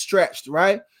to be stretched,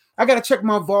 right? I got to check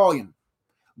my volume.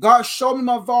 God, show me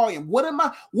my volume. What am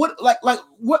I? What?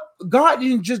 God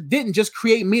didn't just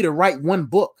create me to write one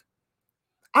book.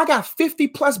 I got 50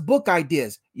 plus book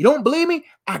ideas. You don't believe me?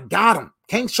 I got them.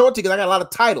 Can't show it to you because I got a lot of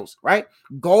titles, right?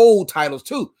 Gold titles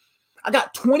too. I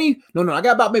got I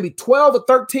got about maybe 12 or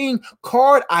 13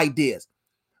 card ideas,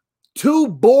 2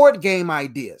 board game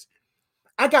ideas.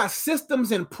 I got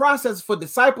systems and processes for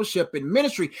discipleship and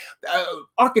ministry,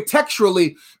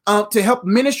 architecturally, to help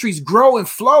ministries grow and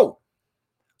flow.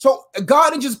 So God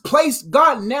didn't just place,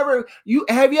 God never,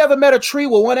 have you ever met a tree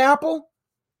with one apple?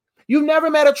 You've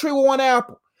never met a tree with one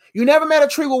apple. You never met a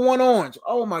tree with one orange.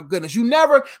 Oh my goodness. You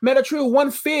never met a tree with one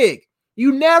fig.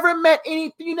 You never met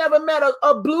anything. You never met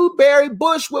a blueberry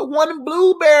bush with one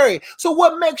blueberry. So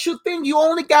what makes you think you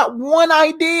only got one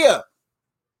idea?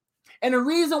 And the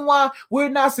reason why we're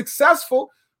not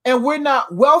successful and we're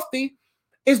not wealthy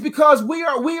is because we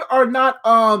are not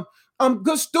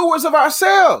good stewards of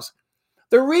ourselves.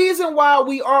 The reason why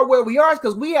we are where we are is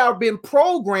because we have been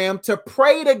programmed to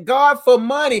pray to God for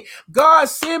money. God,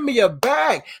 send me a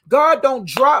bag. God, don't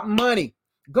drop money.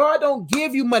 God don't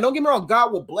give you money. Don't get me wrong.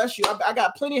 God will bless you. I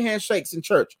got plenty of handshakes in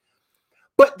church,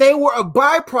 but they were a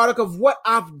byproduct of what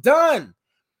I've done.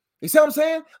 You see what I'm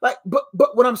saying? Like,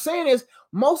 but what I'm saying is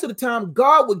most of the time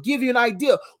God would give you an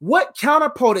idea. What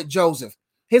counterpulted Joseph?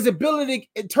 His ability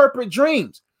to interpret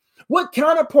dreams. What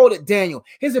counterpulted Daniel?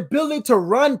 His ability to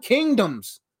run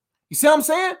kingdoms. You see what I'm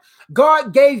saying?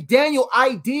 God gave Daniel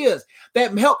ideas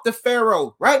that helped the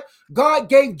Pharaoh, right? God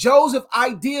gave Joseph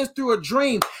ideas through a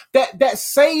dream that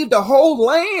saved the whole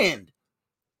land.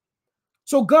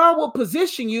 So God will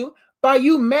position you by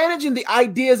you managing the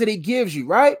ideas that he gives you,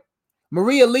 right?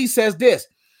 Maria Lee says this: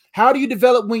 how do you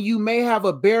develop when you may have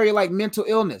a barrier like mental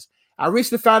illness? I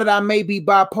recently found that I may be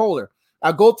bipolar.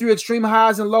 I go through extreme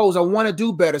highs and lows. I want to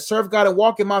do better, serve God and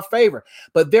walk in my favor.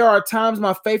 But there are times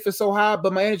my faith is so high,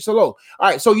 but my energy is so low. All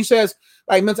right. So you says,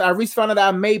 like, I recently found out that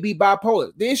I may be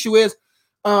bipolar. The issue is,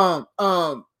 and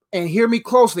hear me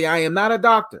closely. I am not a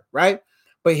doctor, right?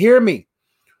 But hear me.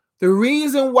 The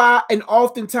reason why, and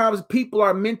oftentimes people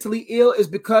are mentally ill, is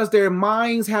because their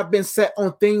minds have been set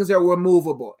on things that were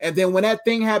movable. And then when that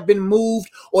thing has been moved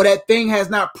or that thing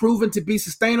has not proven to be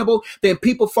sustainable, then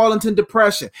people fall into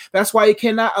depression. That's why you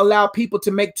cannot allow people to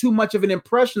make too much of an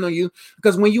impression on you,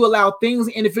 because when you allow things,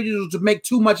 individuals to make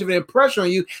too much of an impression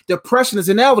on you, depression is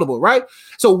inevitable, right?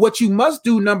 So what you must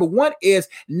do, number one, is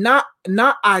not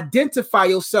identify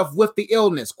yourself with the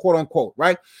illness, quote unquote,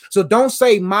 right? So don't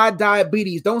say my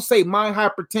diabetes, don't say my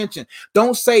hypertension,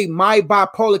 don't say my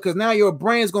bipolar, because now your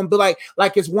brain's going to be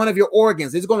like it's one of your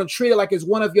organs. It's going to treat it like it's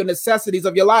one of your necessities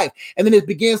of your life. And then it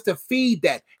begins to feed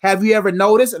that. Have you ever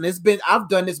noticed? And I've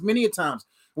done this many a times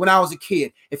when I was a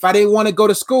kid. If I didn't want to go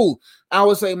to school, I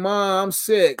would say, Mom,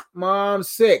 I'm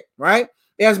sick, right?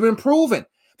 It has been proven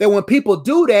that when people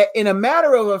do that, in a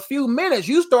matter of a few minutes,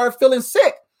 you start feeling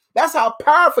sick. That's how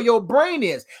powerful your brain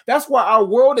is. That's why our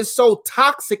world is so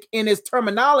toxic in its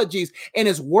terminologies and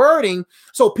its wording.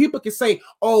 So people can say,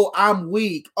 oh, I'm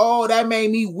weak. Oh, that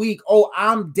made me weak. Oh,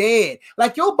 I'm dead.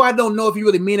 Like your body don't know if you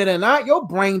really mean it or not. Your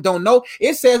brain don't know.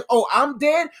 It says, oh, I'm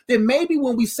dead. Then maybe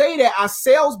when we say that, our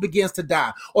cells begins to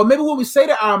die. Or maybe when we say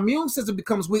that, our immune system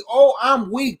becomes weak. Oh,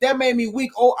 I'm weak. That made me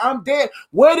weak. Oh, I'm dead.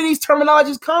 Where do these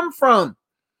terminologies come from?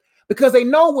 Because they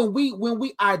know when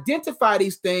we identify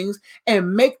these things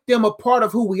and make them a part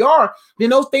of who we are,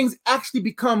 then those things actually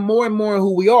become more and more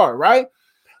who we are, right?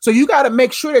 So you got to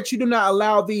make sure that you do not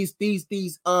allow these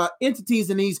entities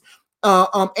in these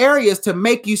areas to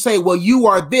make you say, well, you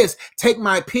are this, take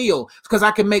my pill, because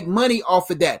I can make money off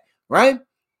of that, right?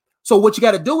 So what you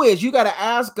got to do is you got to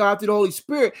ask God through the Holy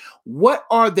Spirit, what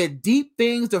are the deep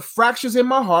things, the fractures in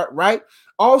my heart, right?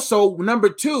 Also, number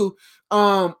two,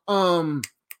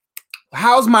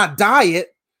 how's my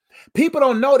diet? People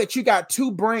don't know that you got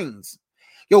two brains.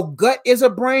 Your gut is a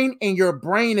brain and your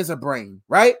brain is a brain,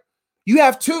 right? You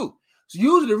have two. So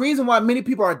usually the reason why many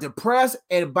people are depressed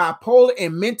and bipolar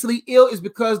and mentally ill is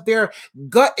because their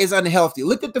gut is unhealthy.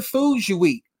 Look at the foods you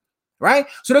eat, right?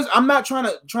 So I'm not trying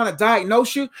to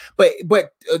diagnose you, but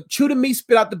chew the meat,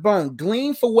 spit out the bone,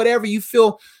 glean for whatever you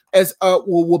feel as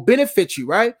will benefit you,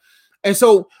 right? And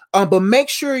so, but make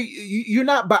sure you're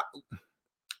not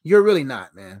You're really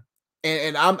not, man.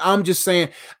 And I'm just saying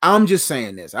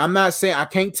this. I'm not saying, I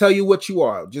can't tell you what you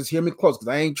are. Just hear me close,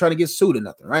 because I ain't trying to get sued or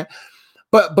nothing, right?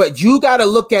 But you got to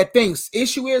look at things.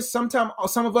 Issue is sometimes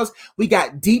some of us, we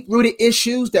got deep-rooted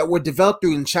issues that were developed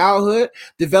through in childhood,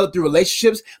 developed through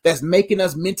relationships that's making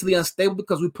us mentally unstable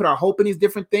because we put our hope in these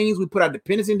different things. We put our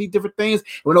dependence in these different things.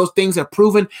 When those things are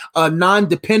proven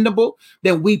non-dependable,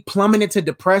 then we plummet into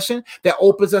depression that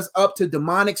opens us up to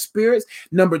demonic spirits.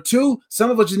 Number two, some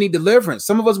of us just need deliverance.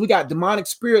 Some of us, we got demonic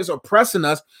spirits oppressing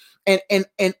us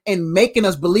and making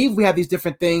us believe we have these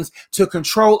different things to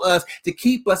control us, to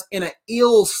keep us in an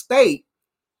ill state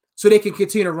so they can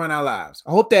continue to run our lives. I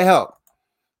hope that helped.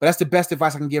 But that's the best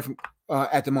advice I can give from,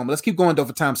 at the moment. Let's keep going though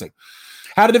for time's sake.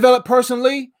 How to develop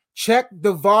personally? Check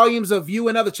the volumes of you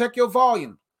and others. Check your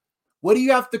volume. What do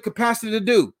you have the capacity to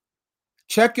do?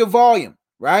 Check your volume,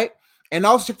 right? And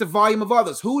also check the volume of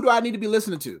others. Who do I need to be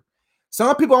listening to?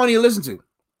 Some people I don't need to listen to.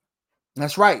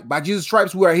 That's right. By Jesus'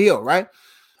 stripes, we are healed, right?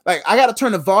 Like, I got to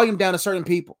turn the volume down to certain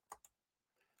people.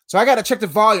 So I got to check the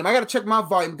volume. I got to check my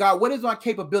volume. God, what is my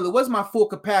capability? What's my full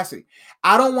capacity?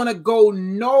 I don't want to go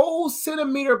no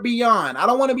centimeter beyond. I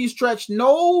don't want to be stretched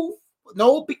no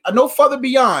further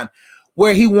beyond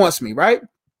where he wants me, right?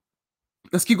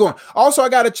 Let's keep going. Also, I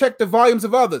got to check the volumes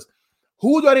of others.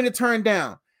 Who do I need to turn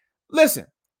down? Listen,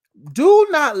 do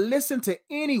not listen to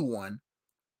anyone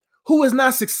who is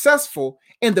not successful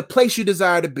in the place you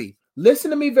desire to be.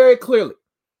 Listen to me very clearly.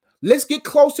 Let's get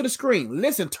close to the screen.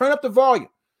 Listen, turn up the volume.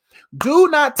 Do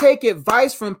not take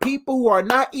advice from people who are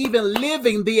not even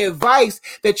living the advice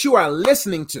that you are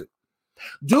listening to.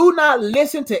 Do not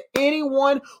listen to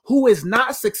anyone who is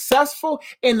not successful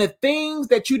in the things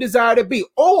that you desire to be.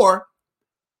 Or,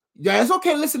 yeah, it's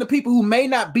okay to listen to people who may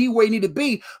not be where you need to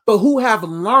be, but who have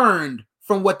learned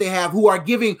from what they have, who are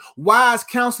giving wise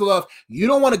counsel of, you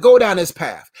don't want to go down this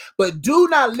path. But do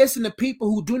not listen to people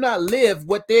who do not live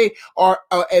what they are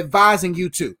advising you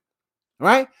to.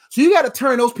 Right? So you got to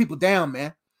turn those people down,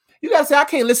 man. You got to say, I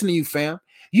can't listen to you, fam.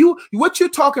 What you're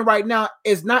talking right now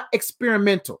is not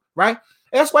experimental, right?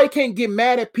 That's why you can't get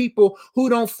mad at people who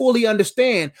don't fully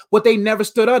understand what they never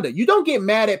stood under. You don't get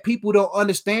mad at people who don't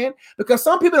understand, because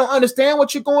some people don't understand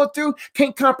what you're going through,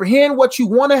 can't comprehend what you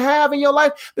want to have in your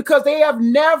life, because they have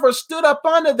never stood up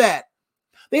under that.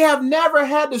 They have never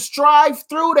had to strive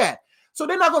through that. So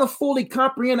they're not going to fully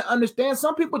comprehend and understand.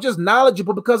 Some people are just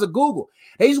knowledgeable because of Google.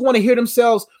 They just want to hear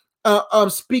themselves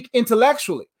speak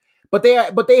intellectually, but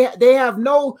they have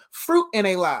no fruit in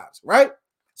their lives, right?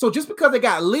 So just because they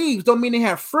got leaves don't mean they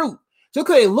have fruit. Just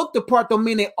because they look the part don't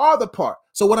mean they are the part.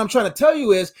 So what I'm trying to tell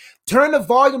you is, turn the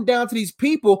volume down to these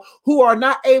people who are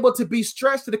not able to be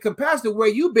stretched to the capacity where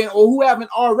you've been, or who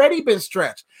haven't already been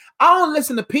stretched. I don't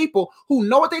listen to people who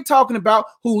know what they're talking about,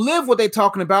 who live what they're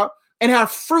talking about, and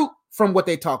have fruit from what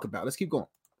they talk about. Let's keep going.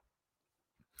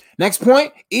 Next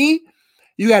point, E,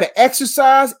 you got to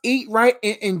exercise, eat right,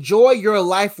 and enjoy your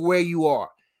life where you are.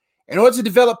 In order to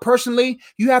develop personally,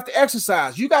 you have to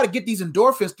exercise. You got to get these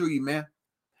endorphins through you, man.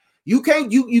 You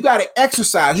got to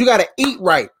exercise. You got to eat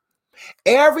right.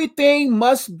 Everything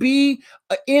must be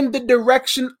in the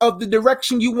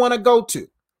direction you want to go to.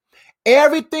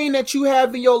 Everything that you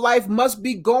have in your life must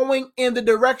be going in the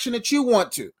direction that you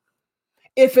want to.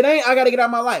 If it ain't, I got to get out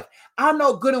of my life. I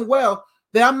know good and well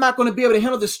that I'm not going to be able to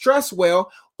handle the stress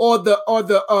well, or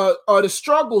the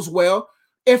struggles well,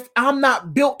 if I'm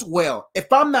not built well,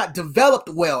 if I'm not developed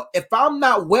well, if I'm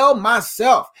not well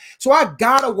myself. So I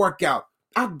got to work out.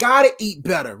 I got to eat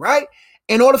better, right?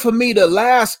 In order for me to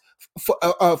last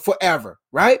forever,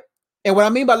 right? And what I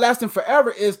mean by lasting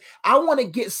forever is, I want to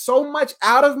get so much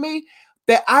out of me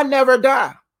that I never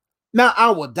die. Now, I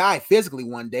will die physically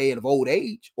one day of old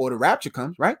age, or the rapture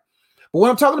comes, right? But what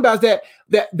I'm talking about is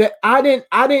that I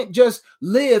didn't just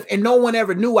live and no one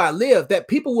ever knew I lived. That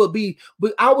people will be,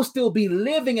 but I will still be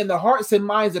living in the hearts and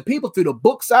minds of people through the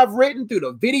books I've written, through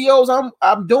the videos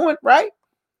I'm doing, right?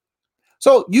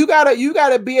 So you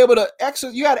gotta be able to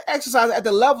exercise. You gotta exercise at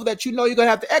the level that you know you're gonna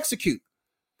have to execute.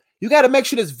 You got to make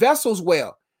sure this vessel's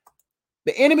well.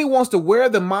 The enemy wants to wear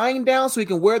the mind down so he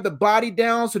can wear the body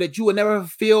down, so that you will never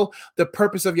fulfill the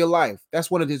purpose of your life. That's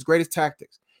one of his greatest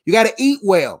tactics. You got to eat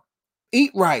well,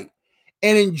 eat right,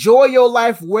 and enjoy your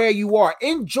life where you are.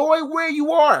 Enjoy where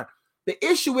you are. The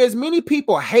issue is, many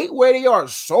people hate where they are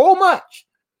so much.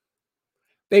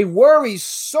 They worry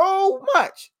so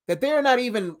much that they're not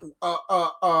even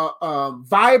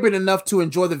vibrant enough to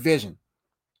enjoy the vision.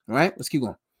 All right, let's keep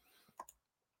going.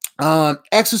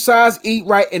 Exercise, eat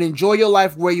right, and enjoy your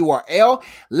life where you are. L,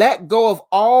 let go of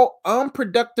all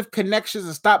unproductive connections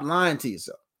and stop lying to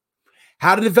yourself.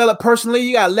 How to develop personally,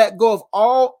 you gotta let go of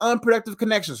all unproductive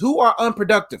connections. Who are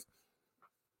unproductive?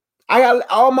 I got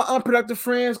all my unproductive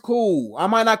friends. Cool. I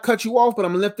might not cut you off, but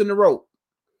I'm lifting the rope.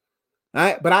 All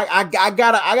right, but I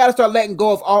gotta start letting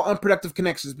go of all unproductive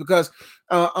connections, because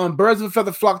birds of a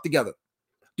feather flock together.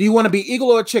 Do you want to be eagle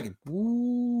or a chicken?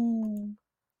 Ooh.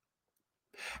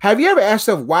 Have you ever asked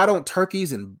yourself, why don't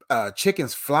turkeys and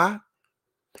chickens fly?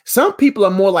 Some people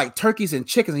are more like turkeys and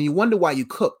chickens, and you wonder why you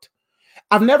cooked.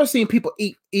 I've never seen people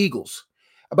eat eagles,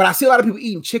 but I see a lot of people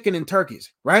eating chicken and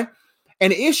turkeys, right?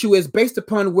 And the issue is based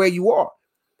upon where you are.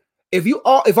 If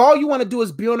all you want to do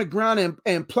is be on the ground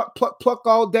and pluck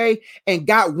all day, and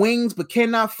got wings but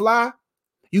cannot fly,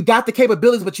 you got the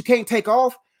capabilities but you can't take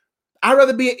off, I'd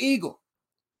rather be an eagle.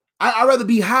 I'd rather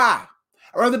be high.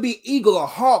 I'd rather be eagle, or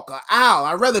hawk, or owl.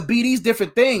 I'd rather be these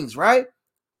different things, right?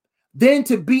 than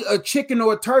to be a chicken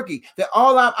or a turkey. That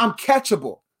I'm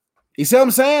catchable. You see what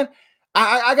I'm saying?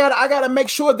 I gotta make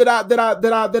sure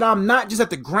that I'm not just at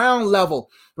the ground level,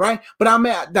 right? But I'm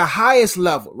at the highest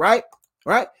level, right?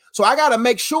 Right. So I gotta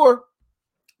make sure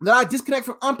that I disconnect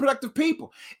from unproductive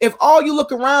people. If all you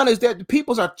look around is that the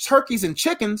peoples are turkeys and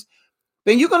chickens,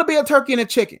 then you're gonna be a turkey and a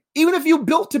chicken. Even if you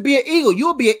built to be an eagle,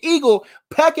 you'll be an eagle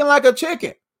pecking like a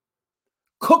chicken,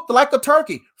 cooked like a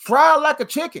turkey, fried like a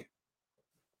chicken.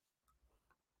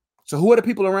 So who are the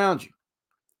people around you?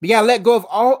 You gotta let go of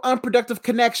all unproductive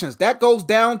connections. That goes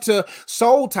down to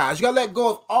soul ties. You gotta let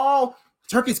go of all.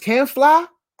 Turkeys can fly.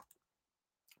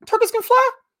 Turkeys can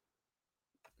fly.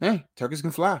 Hey, turkeys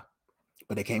can fly,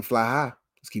 but they can't fly high.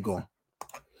 Let's keep going.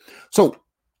 So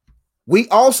we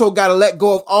also gotta let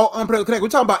go of all unproductive connections. We're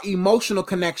talking about emotional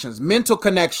connections, mental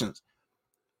connections,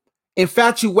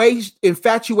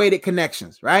 infatuated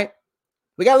connections, right?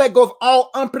 We gotta let go of all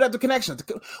unproductive connections.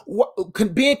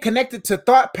 Being connected to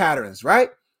thought patterns, right?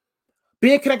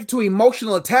 Being connected to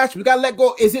emotional attachment. We got to let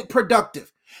go. Is it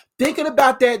productive? Thinking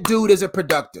about that dude, is it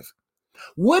productive?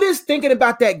 What is thinking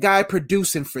about that guy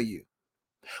producing for you?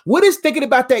 What is thinking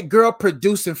about that girl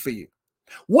producing for you?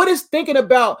 What is thinking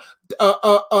about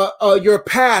your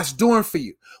past doing for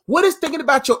you? What is thinking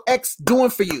about your ex doing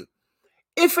for you?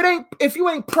 If you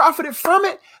ain't profited from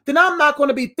it, then I'm not going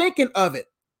to be thinking of it.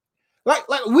 Like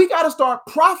we got to start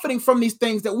profiting from these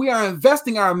things that we are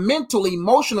investing our mental,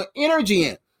 emotional energy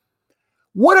in.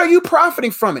 What are you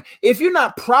profiting from it? If you're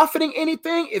not profiting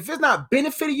anything, if it's not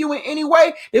benefiting you in any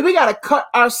way, then we got to cut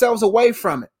ourselves away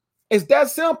from it. It's that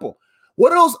simple.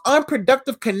 What are those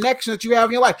unproductive connections that you have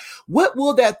in your life? What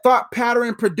will that thought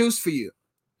pattern produce for you?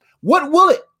 What will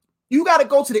it? You got to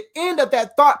go to the end of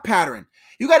that thought pattern.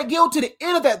 You got to go to the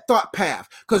end of that thought path.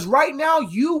 Because right now,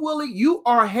 you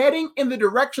are heading in the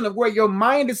direction of where your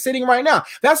mind is sitting right now.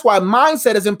 That's why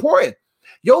mindset is important.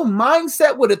 Your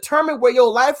mindset will determine where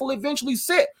your life will eventually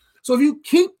sit. So if you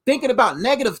keep thinking about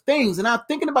negative things and not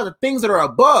thinking about the things that are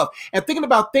above and thinking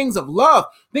about things of love,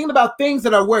 thinking about things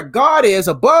that are where God is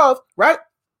above, right?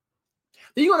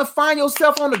 Then you're going to find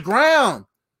yourself on the ground,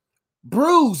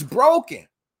 bruised, broken.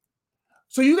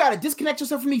 So you got to disconnect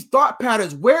yourself from these thought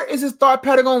patterns. Where is this thought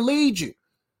pattern going to lead you?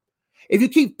 If you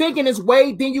keep thinking this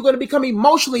way, then you're going to become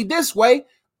emotionally this way,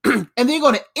 and then you're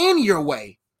going to end your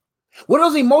way. What are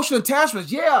those emotional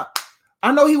attachments? Yeah,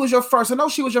 I know he was your first. I know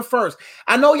she was your first.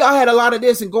 I know y'all had a lot of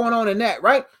this and going on in that,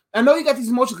 right? I know you got these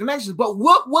emotional connections, but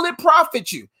what will it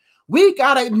profit you? We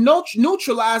got to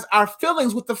neutralize our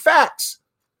feelings with the facts.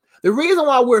 The reason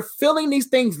why we're feeling these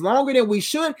things longer than we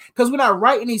should, because we're not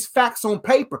writing these facts on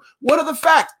paper. What are the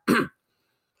facts?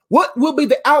 What will be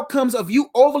the outcomes of you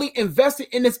overly invested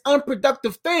in this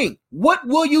unproductive thing? What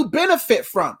will you benefit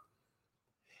from?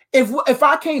 If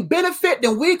I can't benefit,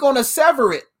 then we're going to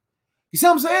sever it. You see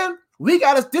what I'm saying? We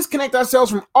got to disconnect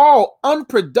ourselves from all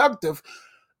unproductive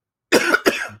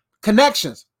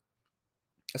connections.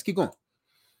 Let's keep going.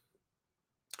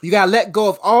 You got to let go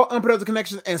of all unproductive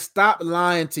connections and stop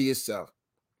lying to yourself.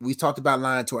 We talked about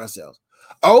lying to ourselves.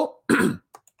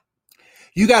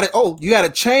 You got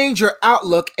to change your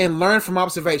outlook and learn from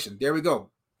observation. There we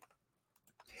go.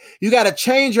 You got to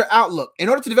change your outlook. In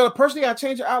order to develop personally, you got to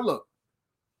change your outlook.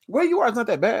 Where you are is not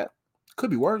that bad. Could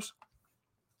be worse.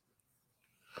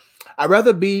 I'd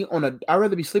rather be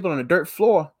sleeping on a dirt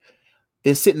floor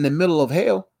than sit in the middle of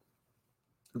hell,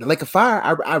 the lake of fire.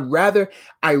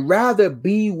 I'd rather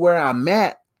be where I'm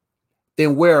at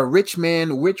than where a rich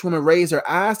woman raised her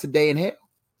eyes today in hell.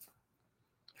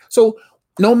 So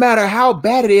no matter how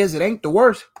bad it is, it ain't the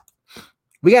worst.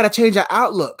 We got to change our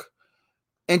outlook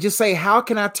and just say, how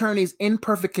can I turn these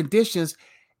imperfect conditions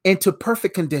into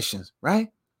perfect conditions, right?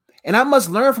 And I must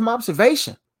learn from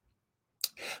observation.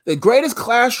 The greatest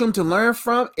classroom to learn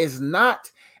from is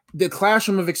not the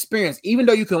classroom of experience, even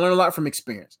though you can learn a lot from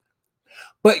experience.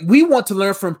 But we want to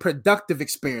learn from productive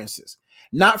experiences,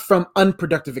 not from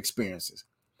unproductive experiences.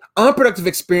 Unproductive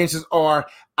experiences are,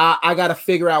 I got to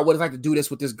figure out what it's like to do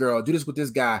this with this girl, do this with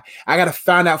this guy. I got to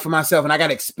find out for myself, and I got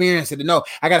to experience it to know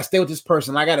I got to stay with this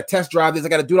person. I got to test drive this. I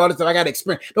got to do all this stuff. I got to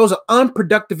experience. Those are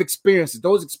unproductive experiences.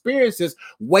 Those experiences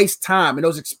waste time, and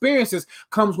those experiences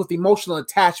comes with emotional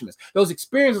attachments. Those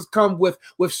experiences come with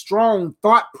strong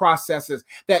thought processes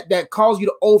that cause you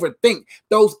to overthink.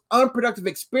 Those unproductive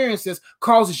experiences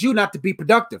causes you not to be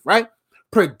productive, right?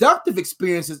 Productive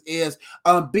experiences is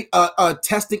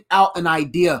testing out an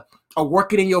idea, or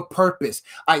working in your purpose,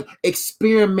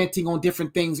 experimenting on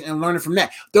different things and learning from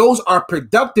that. Those are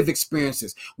productive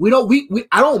experiences. I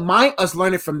don't mind us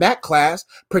learning from that class,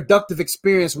 productive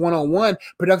experience 101,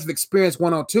 productive experience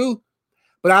 102.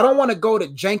 but I don't want to go to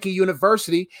janky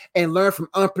university and learn from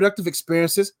unproductive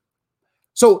experiences.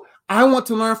 So I want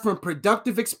to learn from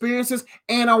productive experiences,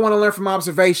 and I want to learn from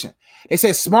observation. They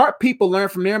say smart people learn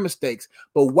from their mistakes,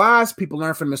 but wise people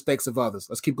learn from the mistakes of others.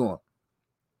 Let's keep going.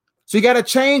 So you got to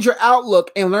change your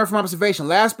outlook and learn from observation.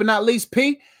 Last but not least,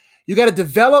 P, you got to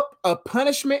develop a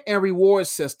punishment and reward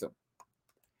system.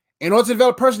 In order to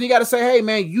develop a person, you got to say, hey,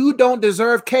 man, you don't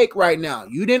deserve cake right now.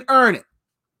 You didn't earn it.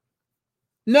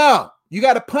 No, you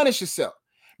got to punish yourself.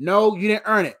 No, you didn't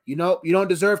earn it. You don't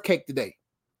deserve cake today.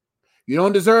 You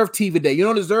don't deserve TV today. You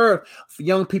don't deserve for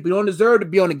young people. You don't deserve to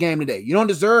be on the game today. You don't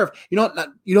deserve, you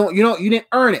didn't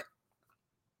earn it.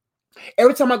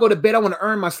 Every time I go to bed, I want to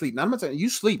earn my sleep. Now I'm not saying you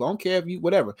sleep. I don't care if you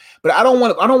whatever. But I don't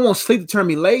want sleep to turn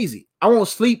me lazy. I want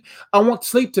sleep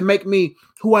to make me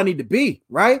who I need to be,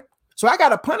 right? So I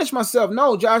gotta punish myself.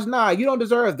 No, Josh, you don't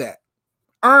deserve that.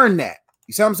 Earn that.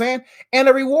 You see what I'm saying? And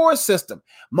a reward system.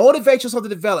 Motivate yourself to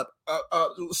develop.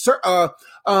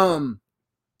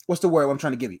 What's the word I'm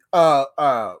trying to give you?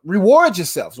 Reward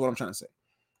yourself is what I'm trying to say.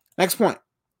 Next point.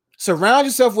 Surround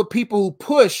yourself with people who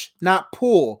push, not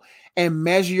pull, and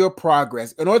measure your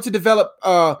progress. In order to develop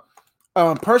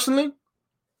personally,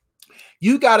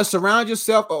 you got to surround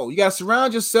yourself. You got to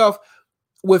surround yourself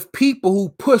with people who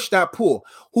push, not pull.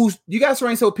 You got to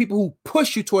surround yourself with people who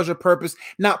push you towards your purpose,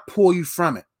 not pull you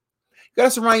from it. You got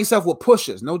to surround yourself with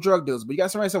pushers, no drug dealers, but you got to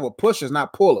surround yourself with pushers,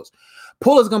 not pullers.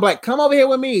 Pullers going to be like, come over here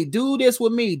with me, do this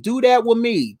with me, do that with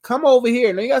me, come over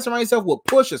here. Now you got to surround yourself with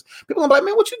pushers. People going to be like,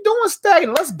 man, what you doing,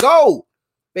 stagnant? Let's go.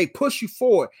 They push you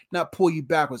forward, not pull you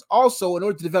backwards. Also, in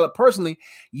order to develop personally,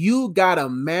 you got to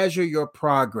measure your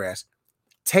progress.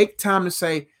 Take time to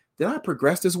say, did I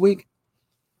progress this week?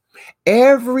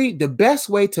 The best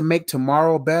way to make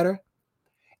tomorrow better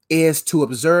is to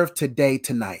observe today,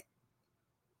 tonight.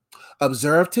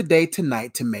 Observe today,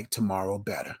 tonight to make tomorrow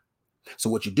better. So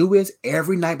what you do is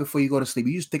every night before you go to sleep,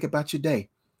 you just think about your day.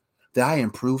 Did I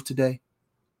improve today?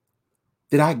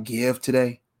 Did I give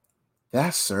today? Did I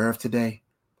serve today?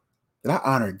 Did I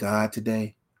honor God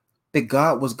today?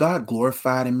 Was God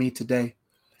glorified in me today?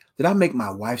 Did I make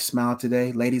my wife smile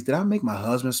today? Ladies, did I make my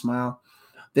husband smile?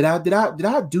 Was I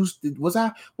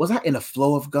in the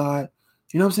flow of God?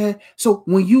 You know what I'm saying? So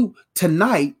when you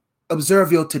tonight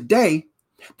observe your today,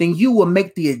 then you will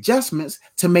make the adjustments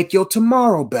to make your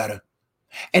tomorrow better.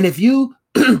 And if you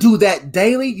do that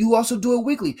daily, you also do it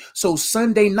weekly. So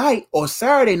Sunday night or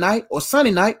Saturday night or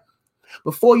Sunday night,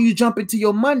 before you jump into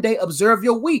your Monday, observe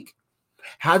your week.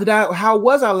 How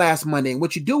was I last Monday? And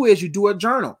what you do is you do a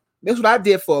journal. This is what I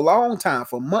did for a long time,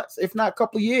 for months, if not a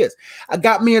couple of years. I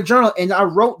got me a journal and I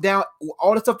wrote down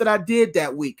all the stuff that I did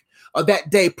that week or that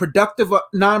day, productive or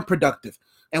non-productive.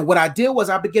 And what I did was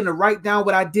I began to write down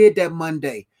what I did that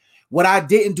Monday, what I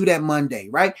didn't do that Monday,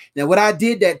 right? Now, what I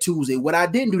did that Tuesday, what I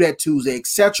didn't do that Tuesday,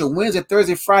 etc. Wednesday,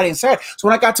 Thursday, Friday, and Saturday. So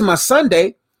when I got to my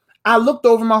Sunday, I looked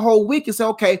over my whole week and said,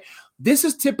 okay, this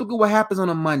is typically what happens on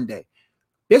a Monday.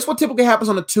 This is what typically happens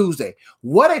on a Tuesday.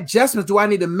 What adjustments do I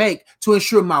need to make to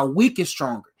ensure my week is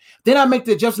stronger? Then I make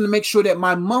the adjustment to make sure that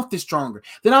my month is stronger.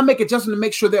 Then I make adjustment to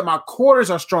make sure that my quarters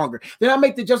are stronger. Then I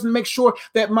make the adjustment to make sure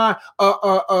that my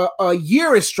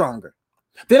year is stronger.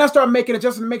 Then I start making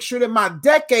adjustments to make sure that my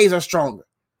decades are stronger,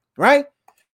 right?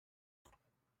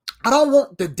 I don't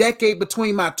want the decade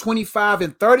between my 25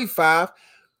 and 35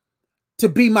 to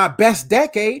be my best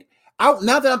decade.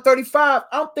 Now that I'm 35,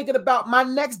 I'm thinking about my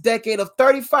next decade of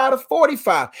 35 to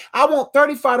 45. I want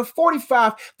 35 to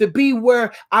 45 to be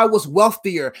where I was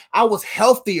wealthier. I was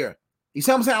healthier. You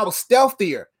see what I'm saying? I was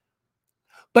stealthier.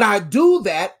 But I do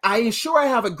that. I ensure I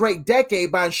have a great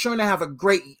decade by ensuring I have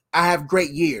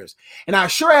great years. And I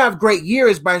ensure I have great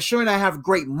years by ensuring I have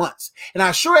great months. And I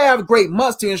ensure I have great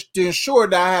months to ensure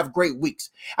that I have great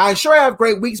weeks. I ensure I have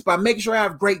great weeks by making sure I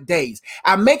have great days.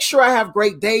 I make sure I have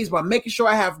great days by making sure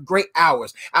I have great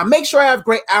hours. I make sure I have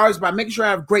great hours by making sure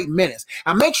I have great minutes.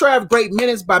 I make sure I have great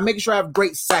minutes by making sure I have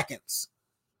great seconds.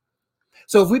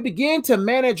 So if we begin to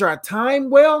manage our time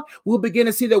well, we'll begin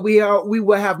to see that we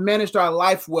will have managed our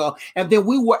life well. And then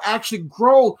we will actually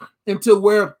grow into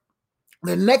where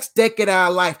the next decade of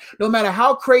our life, no matter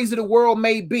how crazy the world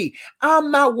may be, I'm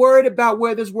not worried about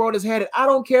where this world is headed. I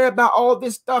don't care about all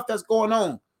this stuff that's going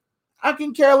on. I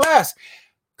can care less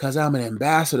because I'm an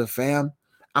ambassador, fam.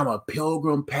 I'm a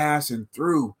pilgrim passing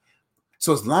through.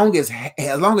 So as long as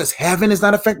heaven is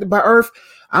not affected by earth,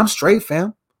 I'm straight,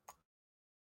 fam.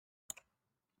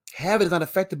 Heaven is not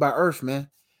affected by earth, man.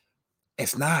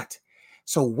 It's not.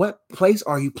 So what place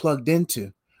are you plugged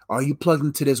into? Are you plugged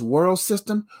into this world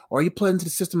system or are you plugged into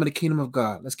the system of the kingdom of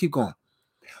God? Let's keep going.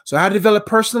 So how to develop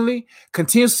personally?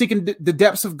 Continue seeking the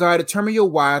depths of God. Determine your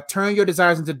why. Turn your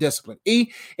desires into discipline.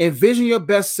 E, envision your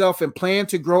best self and plan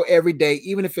to grow every day,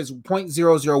 even if it's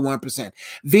 0.001%.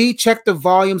 V, check the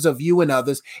volumes of you and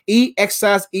others. E,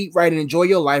 exercise, eat right, and enjoy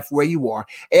your life where you are.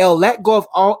 L, let go of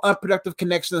all unproductive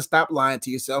connections and stop lying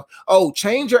to yourself. O,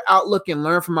 change your outlook and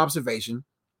learn from observation.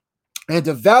 And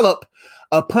develop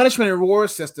a punishment and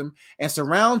reward system and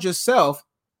surround yourself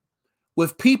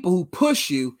with people who push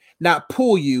you, not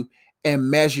pull you, and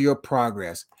measure your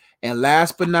progress. And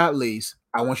last but not least,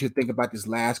 I want you to think about this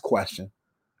last question.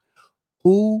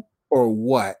 Who or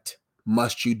what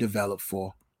must you develop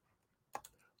for?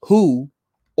 Who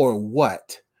or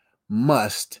what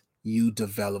must you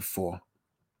develop for?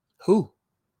 Who?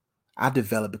 I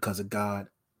develop because of God.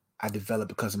 I develop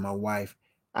because of my wife.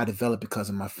 I develop because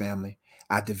of my family.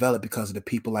 I develop because of the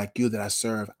people like you that I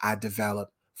serve. I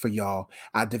develop for y'all.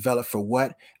 I develop for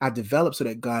what? I develop so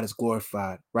that God is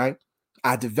glorified, right?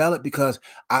 I develop because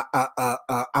I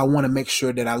want to make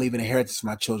sure that I leave an inheritance to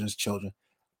my children's children.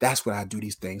 That's what I do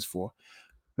these things for.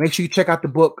 Make sure you check out the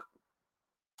book,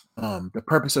 The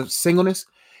Purpose of Singleness.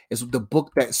 It's the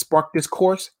book that sparked this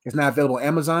course. It's now available on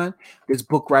Amazon. This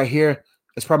book right here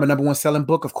is probably my #1 selling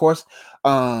book, of course.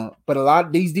 But a lot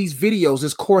of these videos,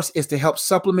 this course is to help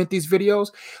supplement these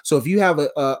videos. So if you have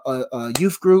a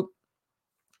youth group,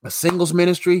 a singles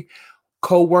ministry,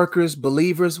 co-workers,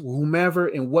 believers, whomever,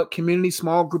 in what community,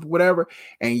 small group, whatever,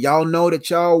 and y'all know that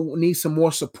y'all need some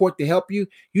more support to help you,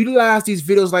 utilize these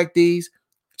videos like these.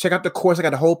 Check out the course. I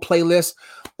got a whole playlist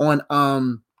on I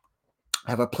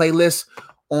have a playlist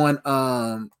on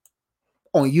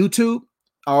YouTube.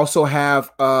 I also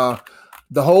have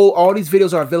all these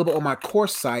videos are available on my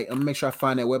course site. I'm gonna make sure I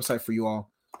find that website for you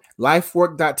all.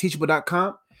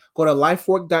 Lifework.teachable.com. Go to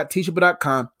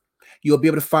lifework.teachable.com. You'll be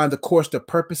able to find the course, The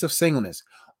Purpose of Singleness.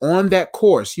 On that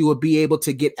course, you will be able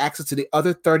to get access to the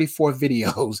other 34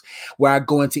 videos where I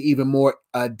go into even more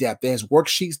depth. There's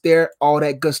worksheets there, all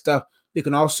that good stuff. You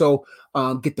can also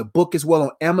get the book as well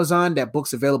on Amazon. That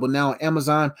book's available now on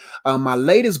Amazon. My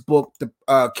latest book, The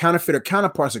Counterfeit or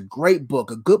Counterparts, a great book,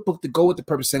 a good book to go with The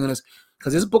Purpose of Singleness,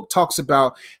 because this book talks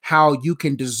about how you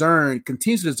can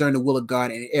continue to discern the will of God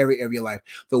in every area of your life.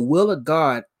 The will of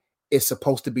God is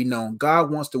supposed to be known. God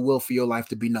wants the will for your life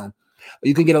to be known.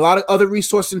 You can get a lot of other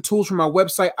resources and tools from my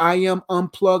website,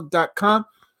 iamunplugged.com.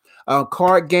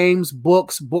 Card games,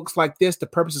 books like this, The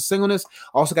Purpose of Singleness.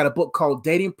 Also got a book called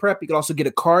Dating Prep. You can also get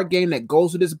a card game that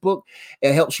goes with this book.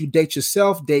 It helps you date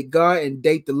yourself, date God, and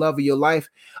date the love of your life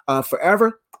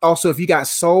forever. Also, if you got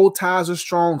soul ties or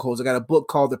strongholds, I got a book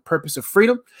called The Purpose of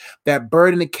Freedom. That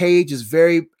bird in the cage is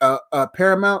very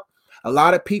paramount. A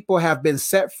lot of people have been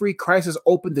set free. Christ has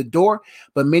opened the door,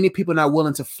 but many people are not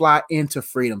willing to fly into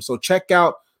freedom. So check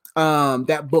out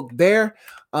that book there.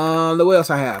 What else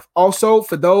I have? Also,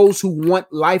 for those who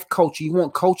want life coaching, you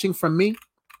want coaching from me,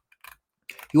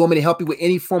 you want me to help you with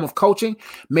any form of coaching,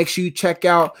 make sure you check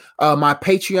out my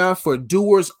Patreon for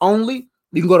doers only.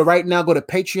 You can go to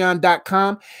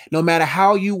patreon.com. No matter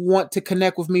how you want to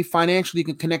connect with me financially, you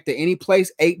can connect to any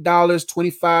place. $8,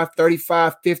 $25,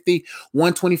 $35, $50,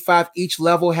 $125. Each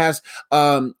level has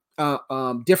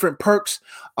different perks.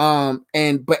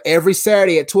 But every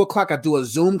Saturday at 2:00, I do a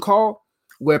Zoom call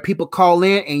where people call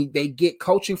in and they get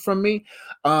coaching from me.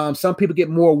 Some people get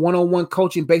more one-on-one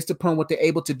coaching based upon what they're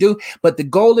able to do. But the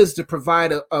goal is to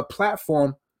provide a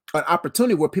platform, an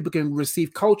opportunity where people can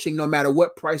receive coaching no matter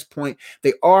what price point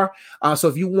they are. So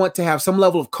if you want to have some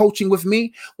level of coaching with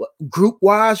me,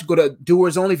 group-wise, go to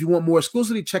Doers Only. If you want more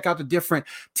exclusively, check out the different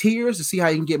tiers to see how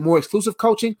you can get more exclusive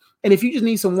coaching. And if you just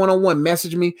need some one-on-one,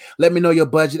 message me. Let me know your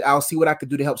budget. I'll see what I can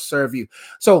do to help serve you.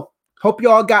 So hope you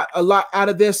all got a lot out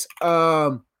of this.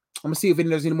 I'm going to see if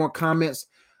there's any more comments.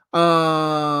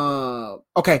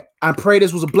 Okay. I pray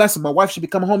this was a blessing. My wife should be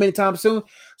coming home anytime soon.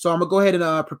 So I'm going to go ahead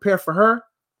and prepare for her.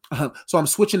 So I'm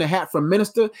switching the hat from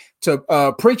minister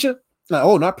to preacher.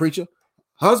 Not preacher.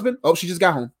 Husband. Oh, she just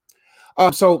got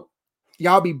home. So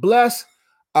y'all be blessed.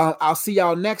 I'll see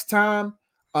y'all next time.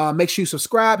 Make sure you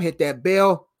subscribe, hit that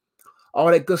bell,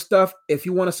 all that good stuff. If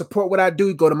you want to support what I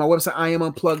do, go to my website,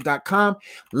 iamunplugged.com.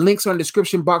 Links are in the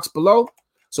description box below.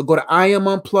 So go to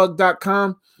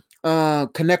iamunplugged.com.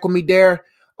 Connect with me there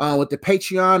with the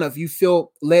Patreon. If you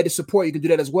feel led to support, you can do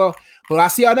that as well. But I'll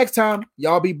see y'all next time.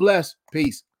 Y'all be blessed.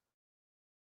 Peace.